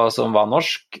sykkel, og som var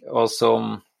norsk, og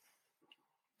som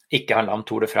ikke handlet om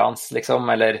Tour de France, liksom,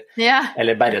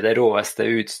 eller bare det råeste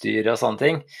utstyret og sånne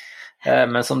ting,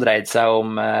 men som dreide seg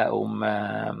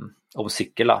om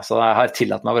sykkel da, så jeg har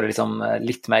tillatt meg å være liksom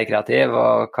litt mer kreativ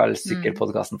og kalle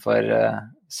sykkelpodcasten for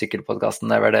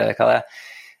sykkelpodcasten, det er vel det, hva det er?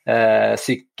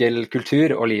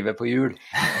 Sykkelkultur og livet på hjul.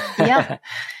 Ja,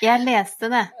 jeg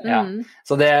leste det. Ja.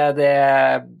 Så det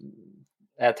er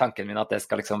tanken min at det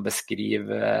skal liksom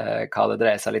beskrive hva det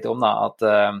dreier seg litt om da, at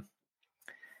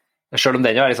selv om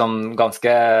den jo er liksom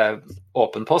ganske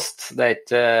åpen post, det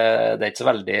er ikke så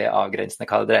veldig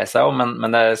avgrensende hva det dreier seg om,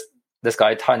 men det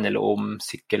skal ikke handle om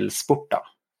sykkelsport da,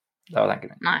 det var tanken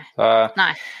min.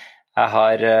 Nei. Jeg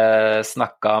har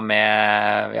snakket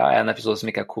med en episode som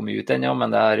ikke har kommet ut ennå, men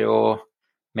det har jo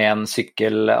med en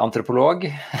sykkelantropolog,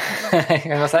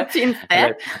 kan man si. Finnes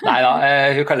det? Neida,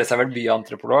 hun kaller seg vel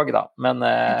byantropolog da, men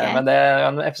det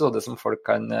en episode som folk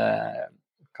kan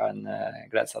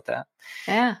glede seg til.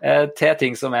 Til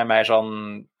ting som mer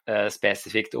sånn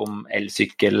spesifikt om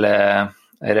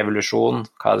elsykkelrevolusjon,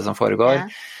 hva det som foregår.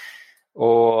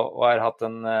 Og har hatt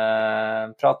en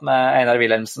prat med Einar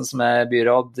Wilhelmsen, som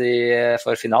byråd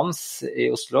for finans i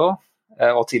Oslo,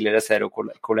 og tidligere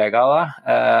Zero-kollega da,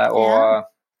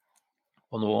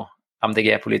 og nå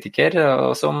MDG-politiker,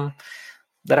 og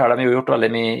der har de jo gjort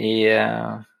veldig mye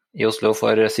i Oslo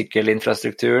for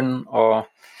sykkelinfrastrukturen, og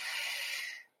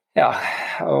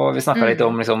vi snakket litt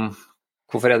om liksom,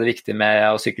 hvorfor det viktig med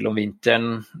å sykle om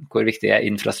vinteren, hvor viktig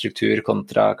infrastruktur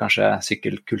kontra kanskje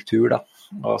sykkelkultur da,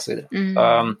 og så videre.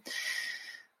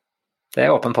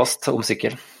 Det åpen post om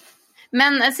sykkel.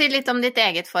 Men si litt om ditt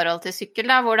eget forhold til sykkel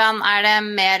da. Hvordan det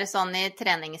mer sånn i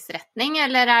treningsretning,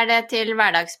 eller det til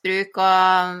hverdagsbruk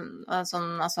og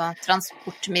sånn, altså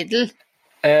transportmiddel?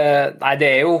 Nei,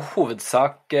 det jo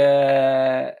hovedsak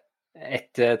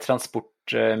et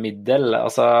transportmiddel.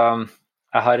 Altså,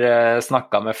 jeg har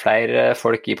snakket med flere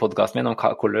folk i podcasten min om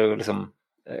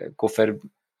hvorfor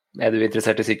du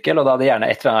interessert i sykkel, og da det gjerne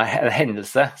et eller annet en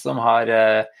hendelse som har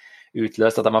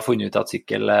utløst at de har funnet ut at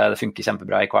sykkel det funker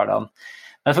kjempebra i hverdagen.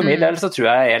 Men for min del så tror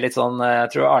jeg litt sånn, jeg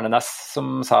tror Arne Næss som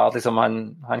sa at liksom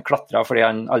han klatret fordi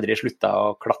han aldri sluttet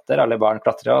å klatre, alle barn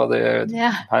klatrer, og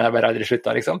han har bare aldri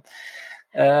sluttet liksom.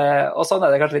 Og sånn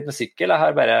det kanskje litt med sykkel, jeg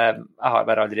har bare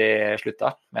aldri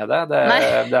sluttet med det.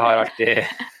 Det har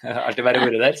alltid vært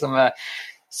ordet der,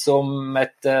 som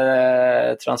et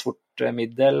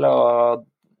transportmiddel, og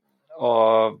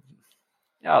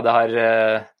det har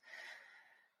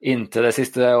inntil de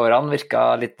siste årene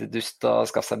virket litt dust å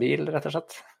skaffe seg bil, rett og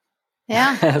slett.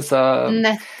 Ja,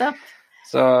 nettopp.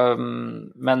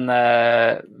 Men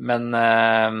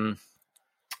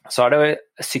så har det jo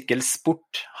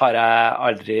sykkelsport har jeg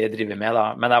aldri drivet med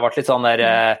da, men jeg har vært litt sånn der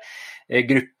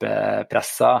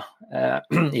gruppepressa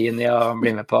inn i å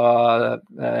bli med på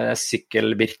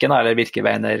sykkelbirken, eller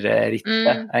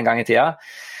Birkebeiner-rittet en gang i tida,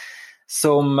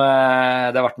 som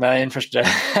det har vært med den første,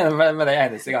 med den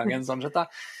eneste gangen sånn sett da.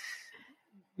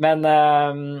 Men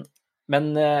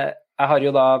jeg har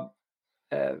jo da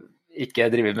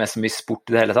ikke drivet med så mye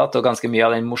sport i det hele tatt, og ganske mye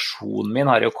av den mosjonen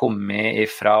min har jo kommet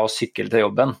fra å sykle til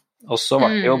jobben, og så var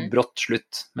det jo brått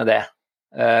slutt med det.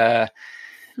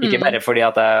 Ikke bare fordi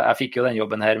at jeg fikk jo den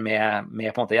jobben her med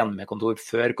på en måte hjemmekontor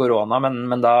før korona,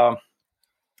 men da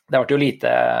det ble jo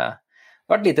lite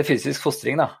fysisk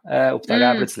fostring da, oppdaget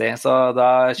jeg plutselig, så da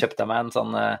kjøpte jeg meg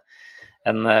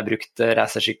en brukt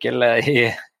racersykkel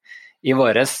i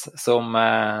våres, som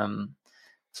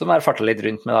jeg fartet litt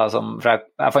rundt med da, for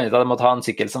jeg fant ut at jeg måtte ha en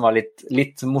sykkel som var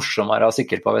litt morsommere å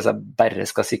sykle på hvis jeg bare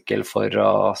skal sykle for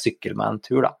å sykle med en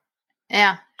tur da.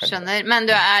 Ja, skjønner. Men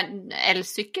du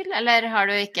elsykkel, eller har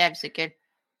du ikke elsykkel?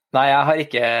 Nei, jeg har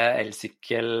ikke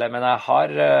elsykkel, men jeg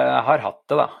har hatt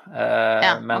det da.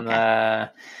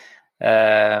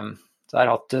 Så jeg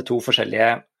har hatt to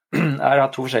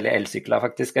forskjellige elsykler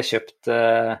faktisk. Jeg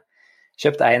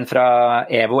kjøpt en fra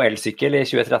Evo elsykkel i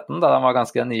 2013, da den var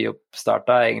ganske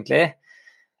nyoppstartet egentlig.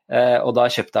 Og da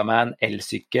kjøpte jeg meg en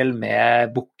elsykkel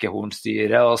med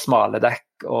bukkehornstyre og smale dekk,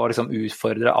 og liksom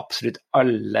utfordret absolutt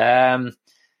alle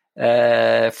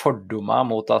fordommer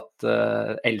mot at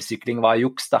elsykling var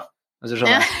juks da. Hvis du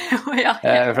skjønner.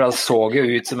 For det så jo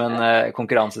ut som en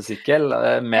konkurransesykkel,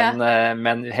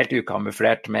 men helt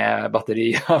ukamuflert med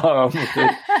batteri og motor.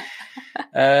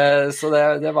 Så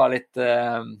det var litt,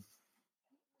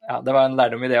 det var en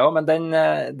lærdom i det også, men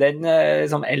den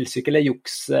liksom, elsykkel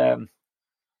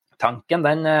juks-tanken,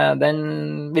 den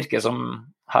virker som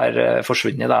har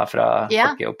forsvunnet da fra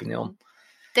folkeopinionen.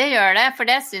 Det gjør det, for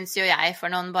det synes jo jeg for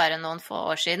bare noen få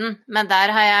år siden, men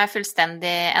der har jeg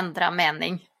fullstendig endret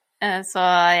mening. Så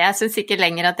jeg synes ikke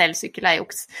lenger at elsykkel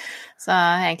juks. Så jeg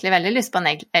har egentlig veldig lyst på en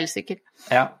elsykkel.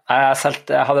 Ja,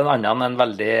 jeg hadde en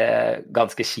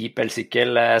ganske kjip elsykkel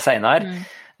senere,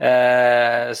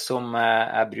 som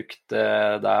jeg brukte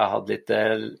da jeg hadde litt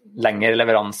lengre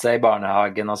leveranse i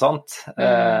barnehagen og sånt.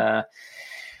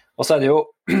 Og så det jo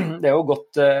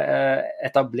godt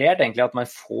etablert egentlig at man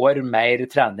får mer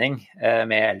trening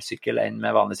med elsykkel enn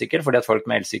med vanlig sykkel, fordi at folk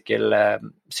med elsykkel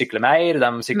sykler mer, de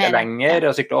sykler lenger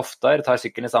og sykler oftere, tar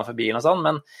sykkelen i stedet for bilen og sånn,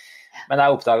 men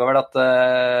jeg oppdaget vel at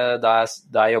da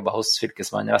jeg jobbet hos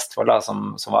Fylkesmannen i Vestfold, da,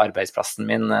 som var arbeidsplassen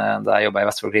min, da jeg jobbet i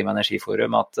Vestfold Klima- og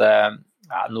Energiforum, at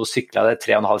nå syklet det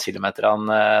 3,5 kilometer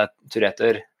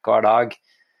tur-retur hver dag,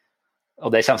 og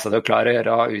det kommer jeg til å klare å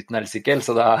gjøre uten elsykkel,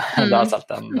 så da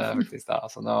salte jeg den faktisk da.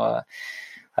 Så nå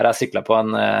har jeg syklet på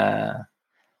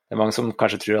Det mange som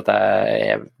kanskje tror at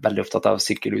jeg veldig opptatt av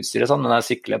sykkelutstyr og sånn, men jeg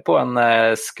sykler på en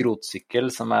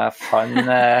skrotsykkel som jeg fant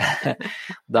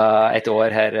da et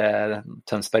år her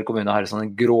Tønsberg kommune har en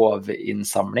sånn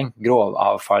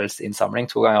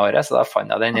grovavfallsinnsamling 2 ganger i året, så da fant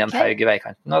jeg den i en haug i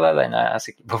veikanten, og det den jeg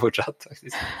sykler på fortsatt,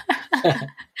 faktisk.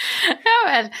 Ja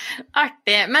vel,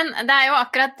 artig. Men det jo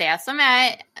akkurat det som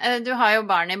du har jo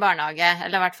barn i barnehage,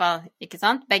 eller i hvert fall, ikke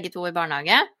sant? Begge 2 i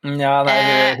barnehage. Ja,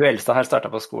 hun eldste har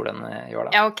startet på skolen i år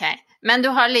da. Ja, ok. Men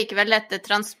du har likevel dette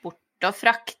transport- og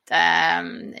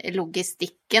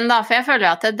frakt-logistikken da, for jeg føler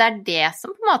at det det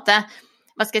som på en måte,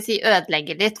 hva skal jeg si,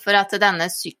 ødelegger litt for at denne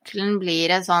syklen blir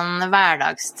et sånn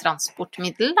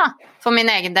hverdagstransportmiddel da, for min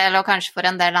egen del og kanskje for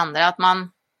en del andre, at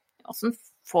hvordan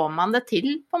får man det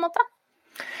til på en måte?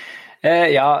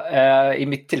 I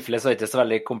mitt tilfelle så det ikke så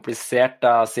veldig komplisert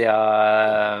da,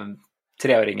 siden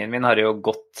 3-åringen min har jo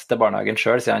gått til barnehagen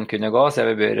selv, siden han kunne gå,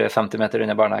 siden vi bor 50 meter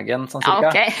under barnehagen, sånn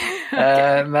cirka. Okay.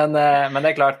 Men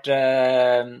det klart,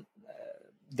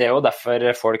 det jo derfor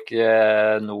folk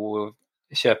nå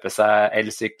kjøper seg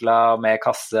elsykler med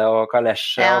kasse og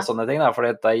kalesje og sånne ting, da, for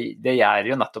det gjør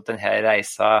jo nettopp denne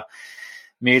reisa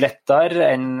mye lettere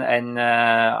enn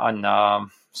annen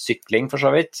sykling for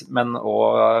så vidt, men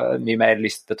også mye mer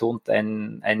lystbetont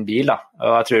enn bil da.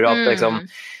 Og jeg tror at liksom,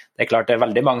 det klart det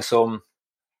veldig mange som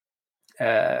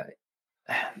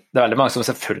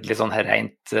selvfølgelig sånn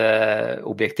rent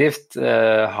objektivt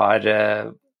har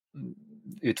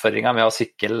utfordringer med å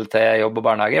sykle til jobb og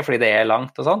barnehage, fordi det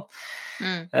langt og sånn.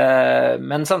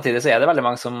 Men samtidig så det veldig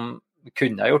mange som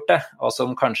kunne ha gjort det, og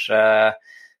som kanskje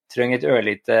trenger et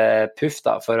ørlite puff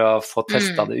da, for å få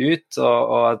testet det ut,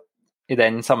 og i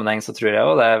den sammenheng så tror jeg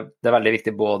jo det veldig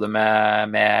viktig både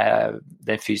med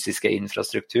den fysiske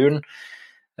infrastrukturen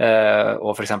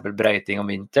og for eksempel brøyting om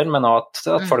vinteren, men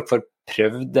også at folk får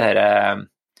prøvd det her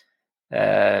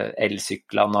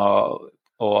elsyklene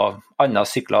og andre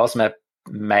sykler som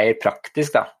mer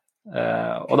praktisk da.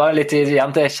 Og da litt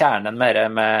igjen til kjernen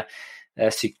med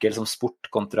sykkel som sport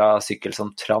kontra sykkel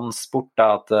som transport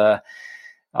da,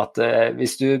 at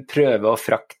hvis du prøver å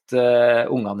frakte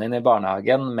ungene dine i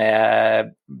barnehagen med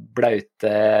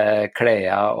blaute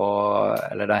klær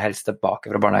eller det helst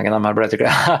tilbake fra barnehagen med blaute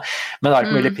klær, men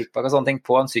alt mulig pikkpakk og sånne ting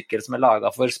på en sykkel som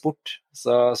laget for sport,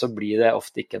 så blir det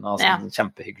ofte ikke noe sånn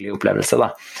kjempehyggelig opplevelse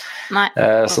da. Nei,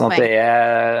 sånn at det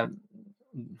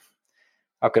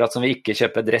akkurat som vi ikke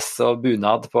kjøper dress og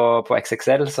bunad på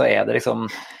XXL, så det liksom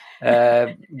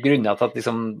grunnet til at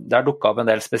liksom, det har dukket opp en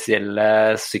del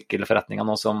spesielle sykkelforretninger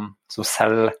nå som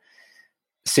selger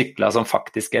sykler som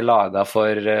faktisk laget for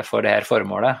det her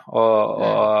formålet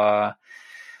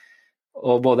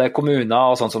og både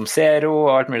kommuner og sånn som Zero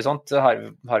og alt mulig sånt har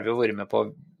vi jo vært med på å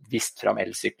vist fram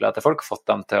elsykler til folk, fått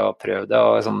dem til å prøve det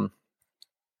og liksom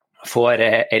får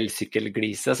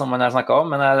elsykkelglise som man har snakket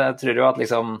om, men jeg tror jo at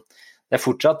liksom, det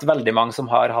fortsatt veldig mange som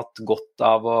har hatt godt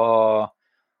av å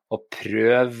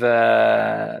prøve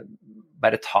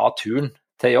bare ta turen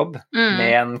til jobb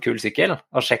med en kul sykkel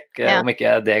og sjekke om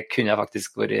ikke det kunne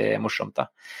faktisk vært morsomt da.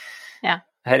 Ja.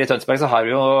 Her i Tønsberg så har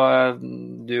vi jo,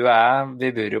 du og jeg,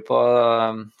 vi bor jo på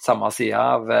samme side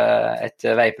av et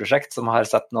veiprosjekt som har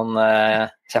sett noen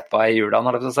kjepper i hjulene,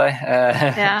 holdt jeg på å si,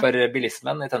 for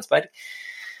bilismen i Tønsberg.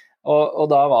 Og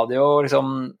da var det jo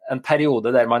liksom en periode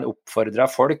der man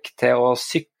oppfordret folk til å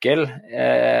sykle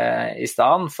i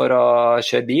stedet for å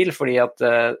kjøre bil, fordi at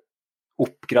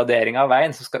oppgradering av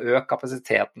veien som skal øke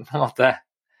kapasiteten på en måte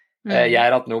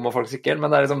gjør at nå må folk sykle, men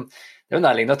det liksom, det jo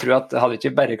nærliggende å tro at hadde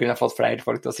ikke bare kunnet fått flere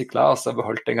folk til å sykle, og så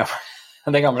beholdt den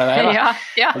gamle veien da.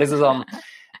 Liksom sånn,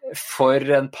 for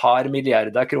en par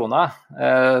milliarder kroner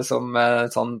som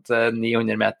sånt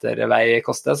 900 meter vei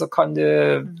koster, så kan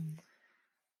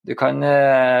du kan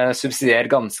subsidiere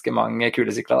ganske mange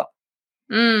kule sykler da.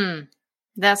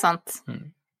 Det sant.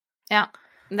 Ja,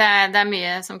 det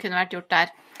mye som kunne vært gjort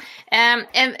der.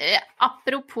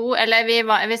 Apropos, eller vi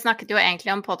snakket jo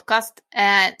egentlig om podcast,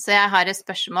 så jeg har et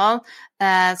spørsmål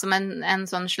som en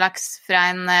sånn fra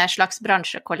en slags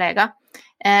bransjekollega.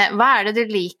 Hva det du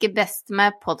liker best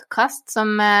med podcast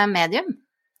som medium?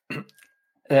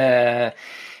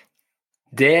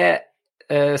 Det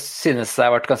synes jeg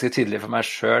ble ganske tydelig for meg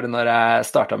selv når jeg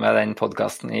startet med den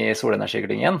podcasten i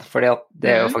Solenergiklyngen, fordi at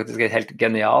det jo faktisk et helt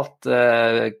genialt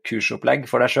kursopplegg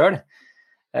for deg selv.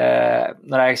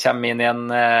 Når jeg kommer inn i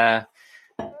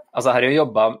altså jeg har jo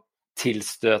jobbet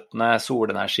tilstøtende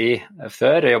solenergi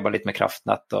før, jeg jobbet litt med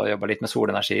kraftnett og jobbet litt med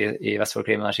solenergi i Vestfold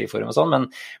Klima- og Energiforum og sånn, men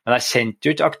jeg kjente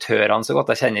jo ikke aktørene så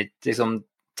godt, jeg kjenner ikke liksom,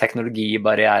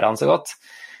 teknologibarrierene så godt.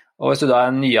 Og hvis du da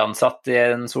nyansatt i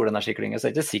en solenergiklynge, så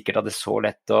det ikke sikkert at det så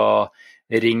lett å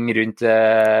ringe rundt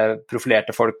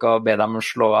profilerte folk og be dem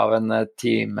slå av en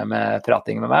time med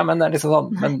prating med meg, men det liksom sånn,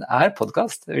 men jeg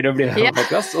podcast, vil du bli med på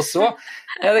podcast? Og så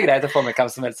det greit å få med hvem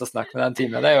som helst å snakke med den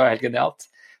timen, det jo helt genialt.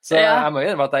 Så jeg må jo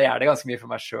innrømme at jeg gjør det ganske mye for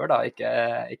meg selv da,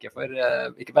 ikke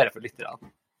bare for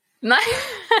lytterne. Nei.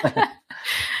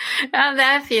 Ja, det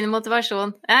en fin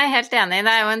motivasjon. Jeg helt enig.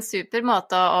 Det jo en super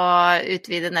måte å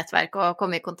utvide nettverk og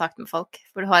komme i kontakt med folk,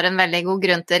 for du har en veldig god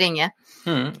grunn til å ringe.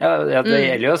 Ja, det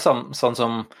gjelder jo sånn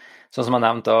som jeg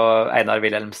nevnte, og Einar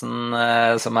Wilhelmsen,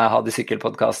 som jeg hadde i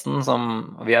sykkelpodcasten, som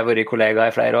vi har vært kollegaer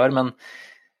i flere år, men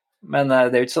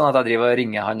det jo ikke sånn at jeg driver og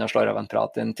ringer han og slår av en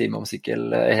prat en time om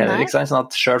sykkel heller, ikke sant? Sånn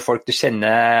at selv folk du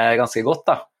kjenner ganske godt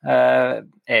da,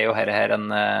 jo her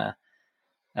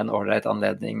en ordentlig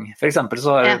anledning. For eksempel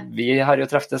så vi har jo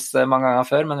treftes mange ganger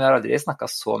før, men vi har aldri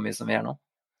snakket så mye som vi gjør nå.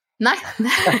 Nei,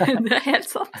 det helt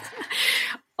sant.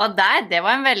 Og det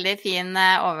var en veldig fin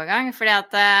overgang, fordi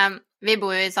at vi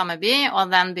bor jo i samme by,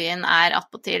 og den byen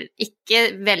attpåtil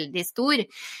ikke veldig stor.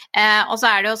 Og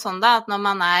så det jo sånn da, at når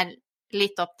man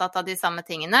litt opptatt av de samme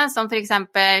tingene, som for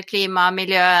eksempel klima,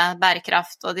 miljø,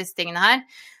 bærekraft og disse tingene her,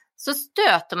 så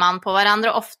støter man på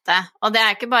hverandre ofte, og det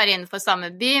ikke bare innenfor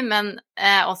samme by, men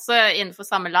også innenfor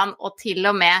samme land, og til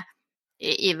og med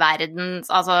i verden,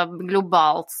 altså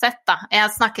globalt sett da. Jeg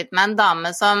har snakket med en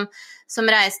dame som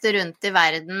reiste rundt i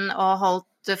verden og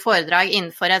holdt foredrag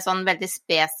innenfor et sånn veldig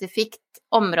spesifikt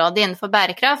område innenfor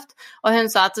bærekraft, og hun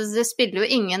sa at det spiller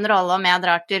jo ingen rolle om jeg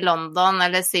drar til London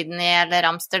eller Sydney eller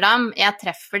Amsterdam, jeg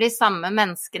treffer de samme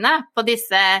menneskene på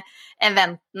disse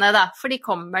eventene da, for de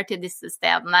kommer til disse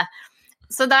stedene.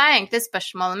 Så da egentlig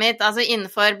spørsmålet mitt, altså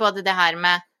innenfor både det her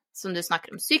med, som du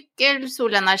snakker om, sykkel,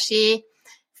 solenergi,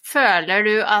 føler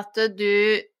du at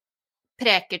du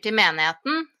preker til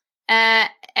menigheten,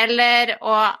 eller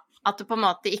at du på en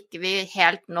måte ikke vil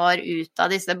helt når ut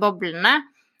av disse boblene,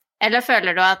 eller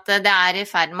føler du at det i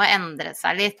ferd med å endre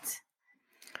seg litt?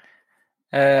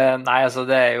 Nei, altså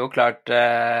det jo klart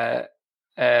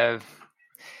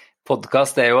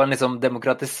podcast jo en liksom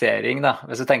demokratisering da.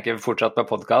 Hvis du tenker fortsatt på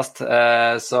podcast,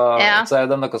 så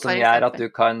det noe som gjør at du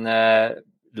kan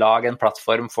lage en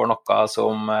plattform for noe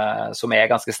som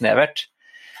ganske snevert.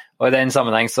 Og i den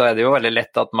sammenheng så det jo veldig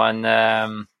lett at man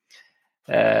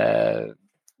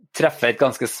treffer et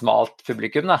ganske smalt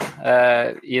publikum da.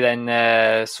 I den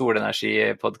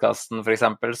solenergipodcasten for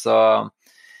eksempel, så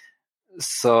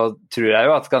tror jeg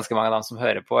jo at ganske mange av dem som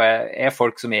hører på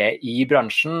folk som i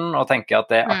bransjen og tenker at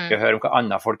det artig å høre om hva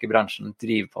andre folk i bransjen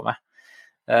driver på med.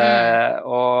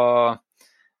 Og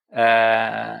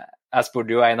jeg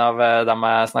spurte jo en av dem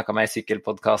jeg snakket med i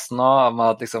sykkelpodcasten nå, om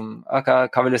at liksom,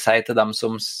 hva vil du si til dem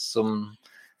som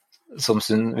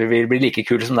vil bli like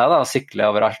kul som deg da, og sykle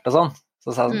overalt og sånn?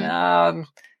 Så sa de, jeg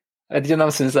vet ikke om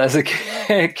de synes det så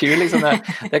kul, liksom.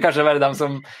 Det kanskje bare dem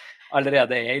som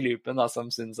allerede i loopen da,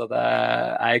 som synes at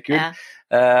det kul.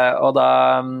 Og da,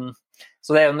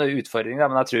 så det jo en utfordring da,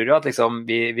 men jeg tror jo at liksom,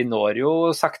 vi når jo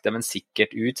sakte, men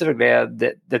sikkert ut,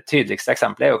 selvfølgelig. Det tydeligste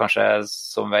eksempelet jo kanskje,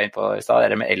 som vi inne på i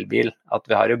stedet, det med elbil, at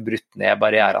vi har jo brutt ned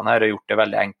barrierene her og gjort det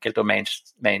veldig enkelt og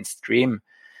mainstream,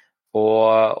 og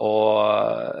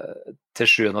til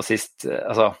sjuende og sist,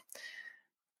 altså,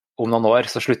 om noen år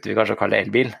så slutter vi kanskje å kalle det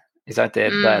elbil, da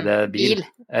det bil.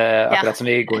 Akkurat som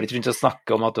vi går litt rundt og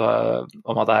snakker om at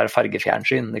det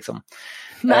fargefjernsyn, liksom.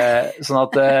 Sånn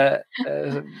at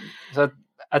så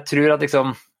jeg tror at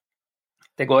liksom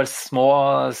det går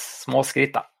små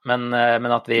skritt da, men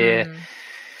at vi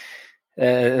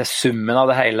summen av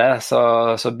det hele,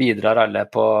 så bidrar alle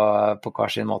på hver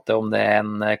sin måte, om det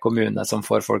en kommune som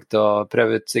får folk til å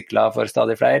prøve ut sykler for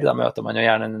stadig flere, da møter man jo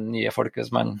gjerne nye folk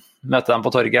hvis man møter dem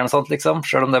på torget eller noe sånt, liksom,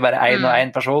 selv om det bare en og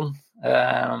en person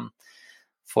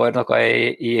får noe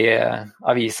i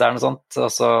aviser eller noe sånt, og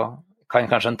så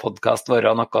kan kanskje en podcast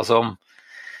være noe som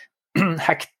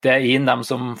hekter inn dem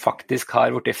som faktisk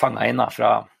har blitt fanget inn da,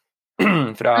 fra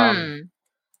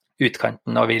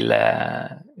utkanten og vil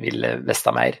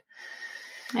veste mer.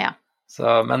 Ja.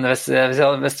 Så, men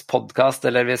hvis podcast,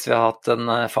 eller hvis vi har hatt en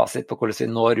fasit på hvordan vi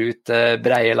når ut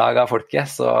breie lag av folket,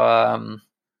 så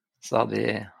hadde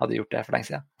vi gjort det for lenge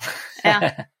siden. Ja.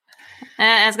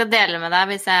 Jeg skal dele med deg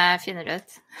hvis jeg finner det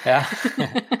ut. Ja.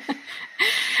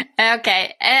 Ok,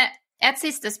 et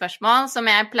siste spørsmål som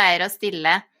jeg pleier å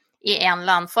stille i en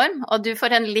eller annen form, og du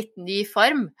får en litt ny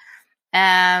form.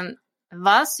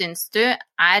 Hva synes du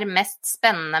mest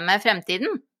spennende med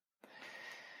fremtiden?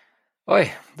 Oi,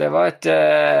 det var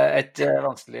et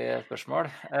vanskelig spørsmål.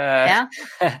 Ja,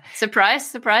 surprise.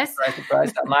 Surprise.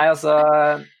 Nei, altså,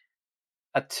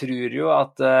 jeg tror jo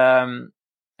at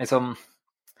liksom,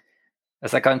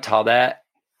 Hvis jeg kan ta det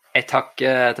et hakk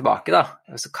tilbake da,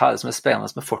 så hva det som spennende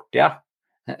med fortida,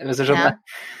 hvis du skjønner?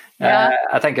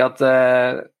 Jeg tenker at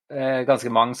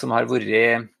ganske mange som har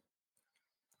vært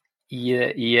i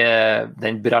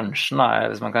den bransjen, da,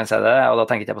 hvis man kan si det, og da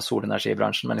tenker jeg ikke på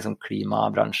solenergibransjen, men liksom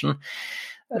klimabransjen.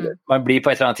 Man blir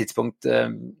på et eller annet tidspunkt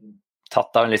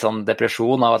tatt av en litt sånn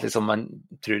depresjon av at liksom man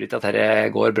tror ikke at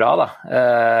dette går bra, da.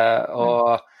 Og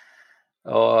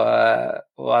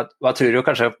jeg tror jo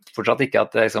kanskje fortsatt ikke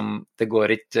at det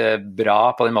går ikke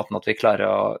bra på den måten at vi klarer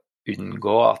å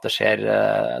unngå at det skjer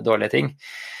dårlige ting.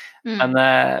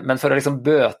 Men for å liksom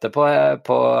bøte på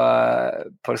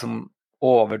liksom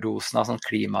overdosen av sånn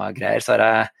klimagreier, så har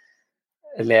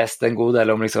jeg lest en god del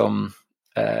om liksom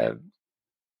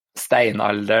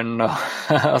steinalderen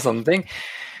og sånne ting.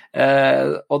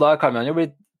 Og da kan man jo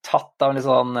bli tatt av en litt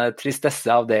sånn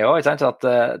tristesse av det også, ikke sant? Så at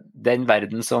den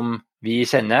verden som vi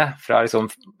kjenner, fra liksom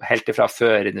helt ifra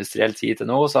førindustriell tid til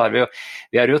nå, så har vi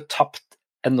har jo tapt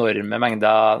enorme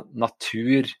mengder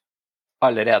natur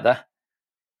allerede.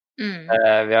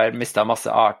 Vi har mistet masse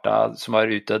arter som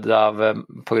har utdødd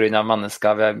på grunn av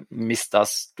mennesker, vi har mistet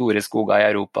store skoger i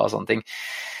Europa og sånne ting.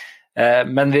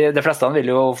 Men de fleste vil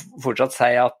jo fortsatt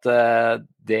si at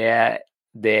det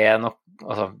er nok,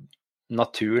 altså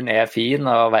naturen er fin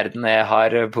og verden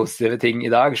har positive ting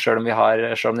i dag, selv om det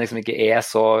liksom ikke er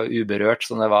så uberørt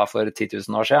som det var for 10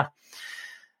 000 år siden.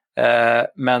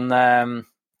 Men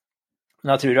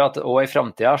jeg tror at også i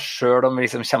fremtiden, selv om vi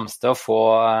liksom kommer til å få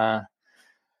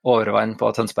overvann på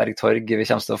Tønsberg Torg, vi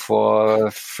kommer til å få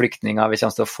flyktninger, vi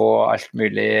kommer til å få alt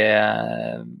mulig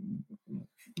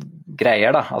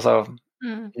greier, da, altså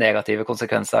negative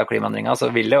konsekvenser av klimaendringer,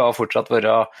 så vil det jo fortsatt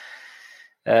være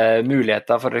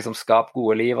muligheter for å liksom skape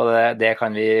gode liv, og det kan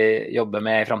vi jobbe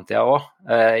med i fremtiden også,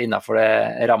 innenfor de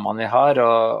rammene vi har,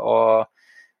 og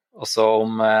så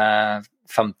om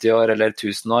 50 år eller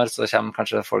 1000 år, så kommer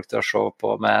kanskje folk til å se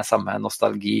på med samme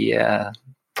nostalgi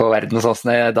på verden sånn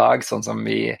som det er i dag, sånn som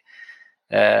vi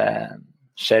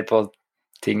ser på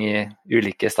ting i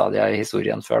ulike stadier i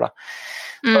historien før, da.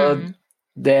 Og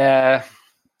det,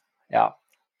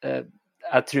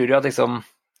 jeg tror jo at liksom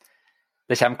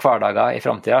det kommer hverdager i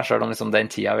fremtiden, selv om liksom den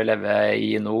tiden vi lever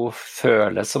i nå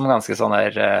føles som ganske sånn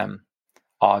der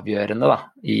avgjørende, da,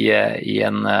 i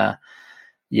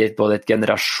både et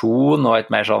generasjon og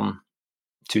et mer sånn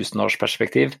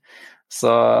 1000-årsperspektiv.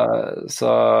 Så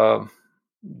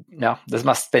ja, det som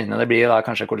mest spennende blir da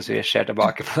kanskje hvordan vi ser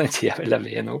tilbake på den tiden vi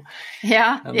lever i nå.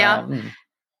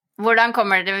 Hvordan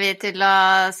kommer vi til å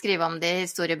skrive om de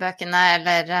historiebøkene,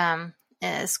 eller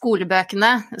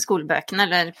skolebøkene,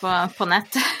 eller på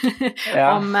nett,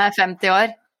 om 50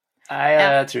 år? Nei,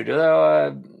 jeg tror jo det,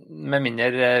 med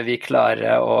mindre vi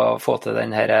klarer å få til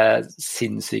den her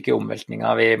sinnssyke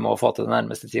omveltningen vi må få til de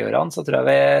nærmeste 10 årene, så tror jeg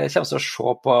vi kommer til å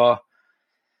se på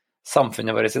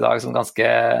samfunnet vårt i dag som ganske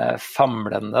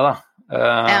famlende, da.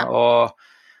 Og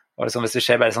liksom, hvis vi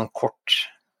ser bare sånn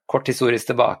kort historisk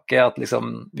tilbake, at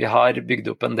liksom vi har bygd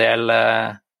opp en del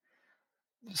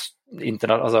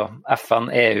altså FN,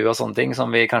 EU og sånne ting,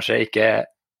 som vi kanskje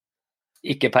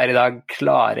ikke per i dag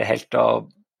klarer helt å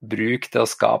bruke til å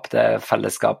skape det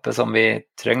fellesskapet som vi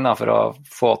trenger, da, for å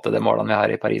få til de målene vi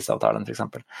har i Paris-avtalen, for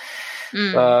eksempel.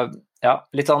 Så, ja,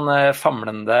 litt sånn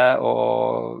famlende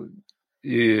og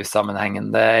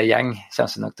usammenhengende gjeng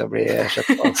kommer vi nok til å bli sett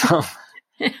på sånn.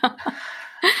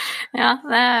 Ja,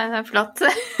 det er flott.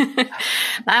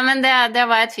 Nei, men det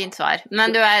var et fint svar.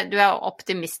 Men du er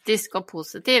optimistisk og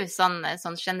positiv, sånn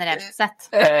generelt sett.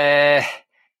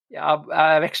 Ja,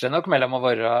 jeg veksler nok mellom å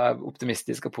være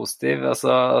optimistisk og positiv, og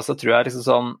så tror jeg liksom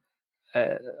sånn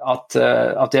at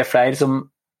det er flere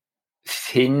som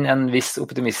finner en viss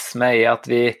optimisme i at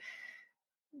vi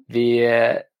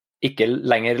ikke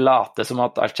lenger later som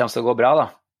at alt kommer til å gå bra, da.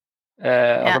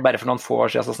 Altså bare for noen få år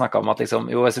siden så snakket om at liksom,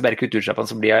 jo, hvis vi bare kutter utslippene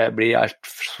så blir alt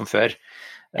som før.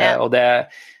 Og det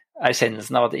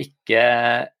erkjennelsen av at det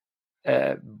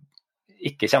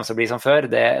ikke kommer til å bli som før,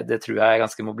 det tror jeg er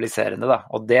ganske mobiliserende, da.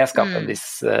 Og det skaper en viss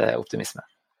optimisme.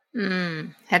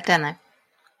 Helt enig.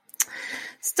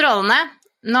 Strålende.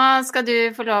 Nå skal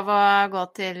du få lov å gå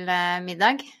til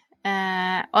middag.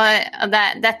 Og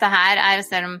dette her er,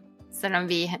 selv om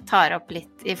vi tar opp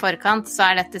litt i forkant,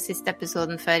 så er dette siste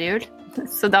episoden før jul.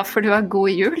 Så da får du ha god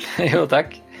jul. Jo,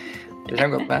 takk. Det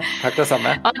kommer godt med. Takk det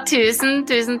samme. Og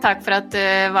tusen takk for at du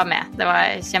var med. Det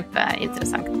var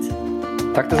kjempeinteressant.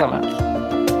 Takk det samme.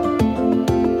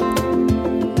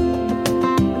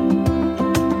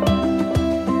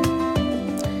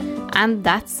 And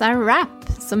that's a wrap,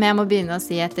 som jeg må begynne å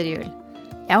si etter jul.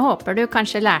 Jeg håper du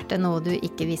kanskje lærte noe du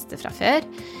ikke visste fra før.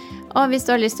 Og hvis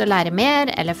du har lyst til å lære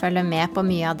mer eller følge med på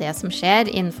mye av det som skjer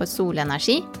innenfor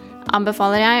solenergi,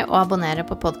 anbefaler jeg å abonnere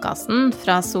på podcasten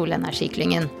fra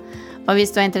Solenergiklyngen. Og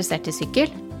hvis du er interessert i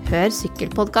sykkel, hør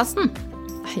sykkelpodcasten.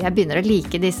 Jeg begynner å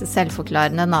like disse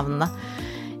selvforklarende navnene.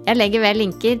 Jeg legger ved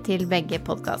linker til begge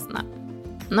podcastene.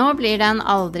 Nå blir det en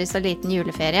aldri så liten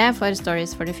juleferie for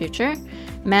Stories for the Future,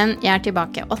 men jeg er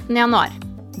tilbake 8. januar.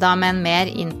 Da med en mer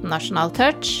internasjonal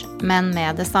touch, men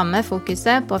med det samme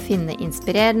fokuset på å finne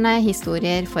inspirerende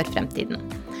historier for fremtiden.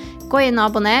 Gå inn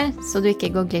og abonner, så du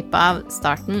ikke går glipp av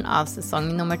starten av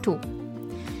sesong nummer 2.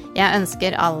 Jeg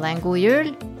ønsker alle en god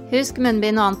jul. Husk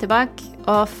munnbind og antibac,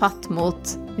 og fatt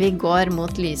mot. Vi går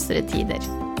mot lysere tider.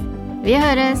 Vi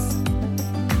høres!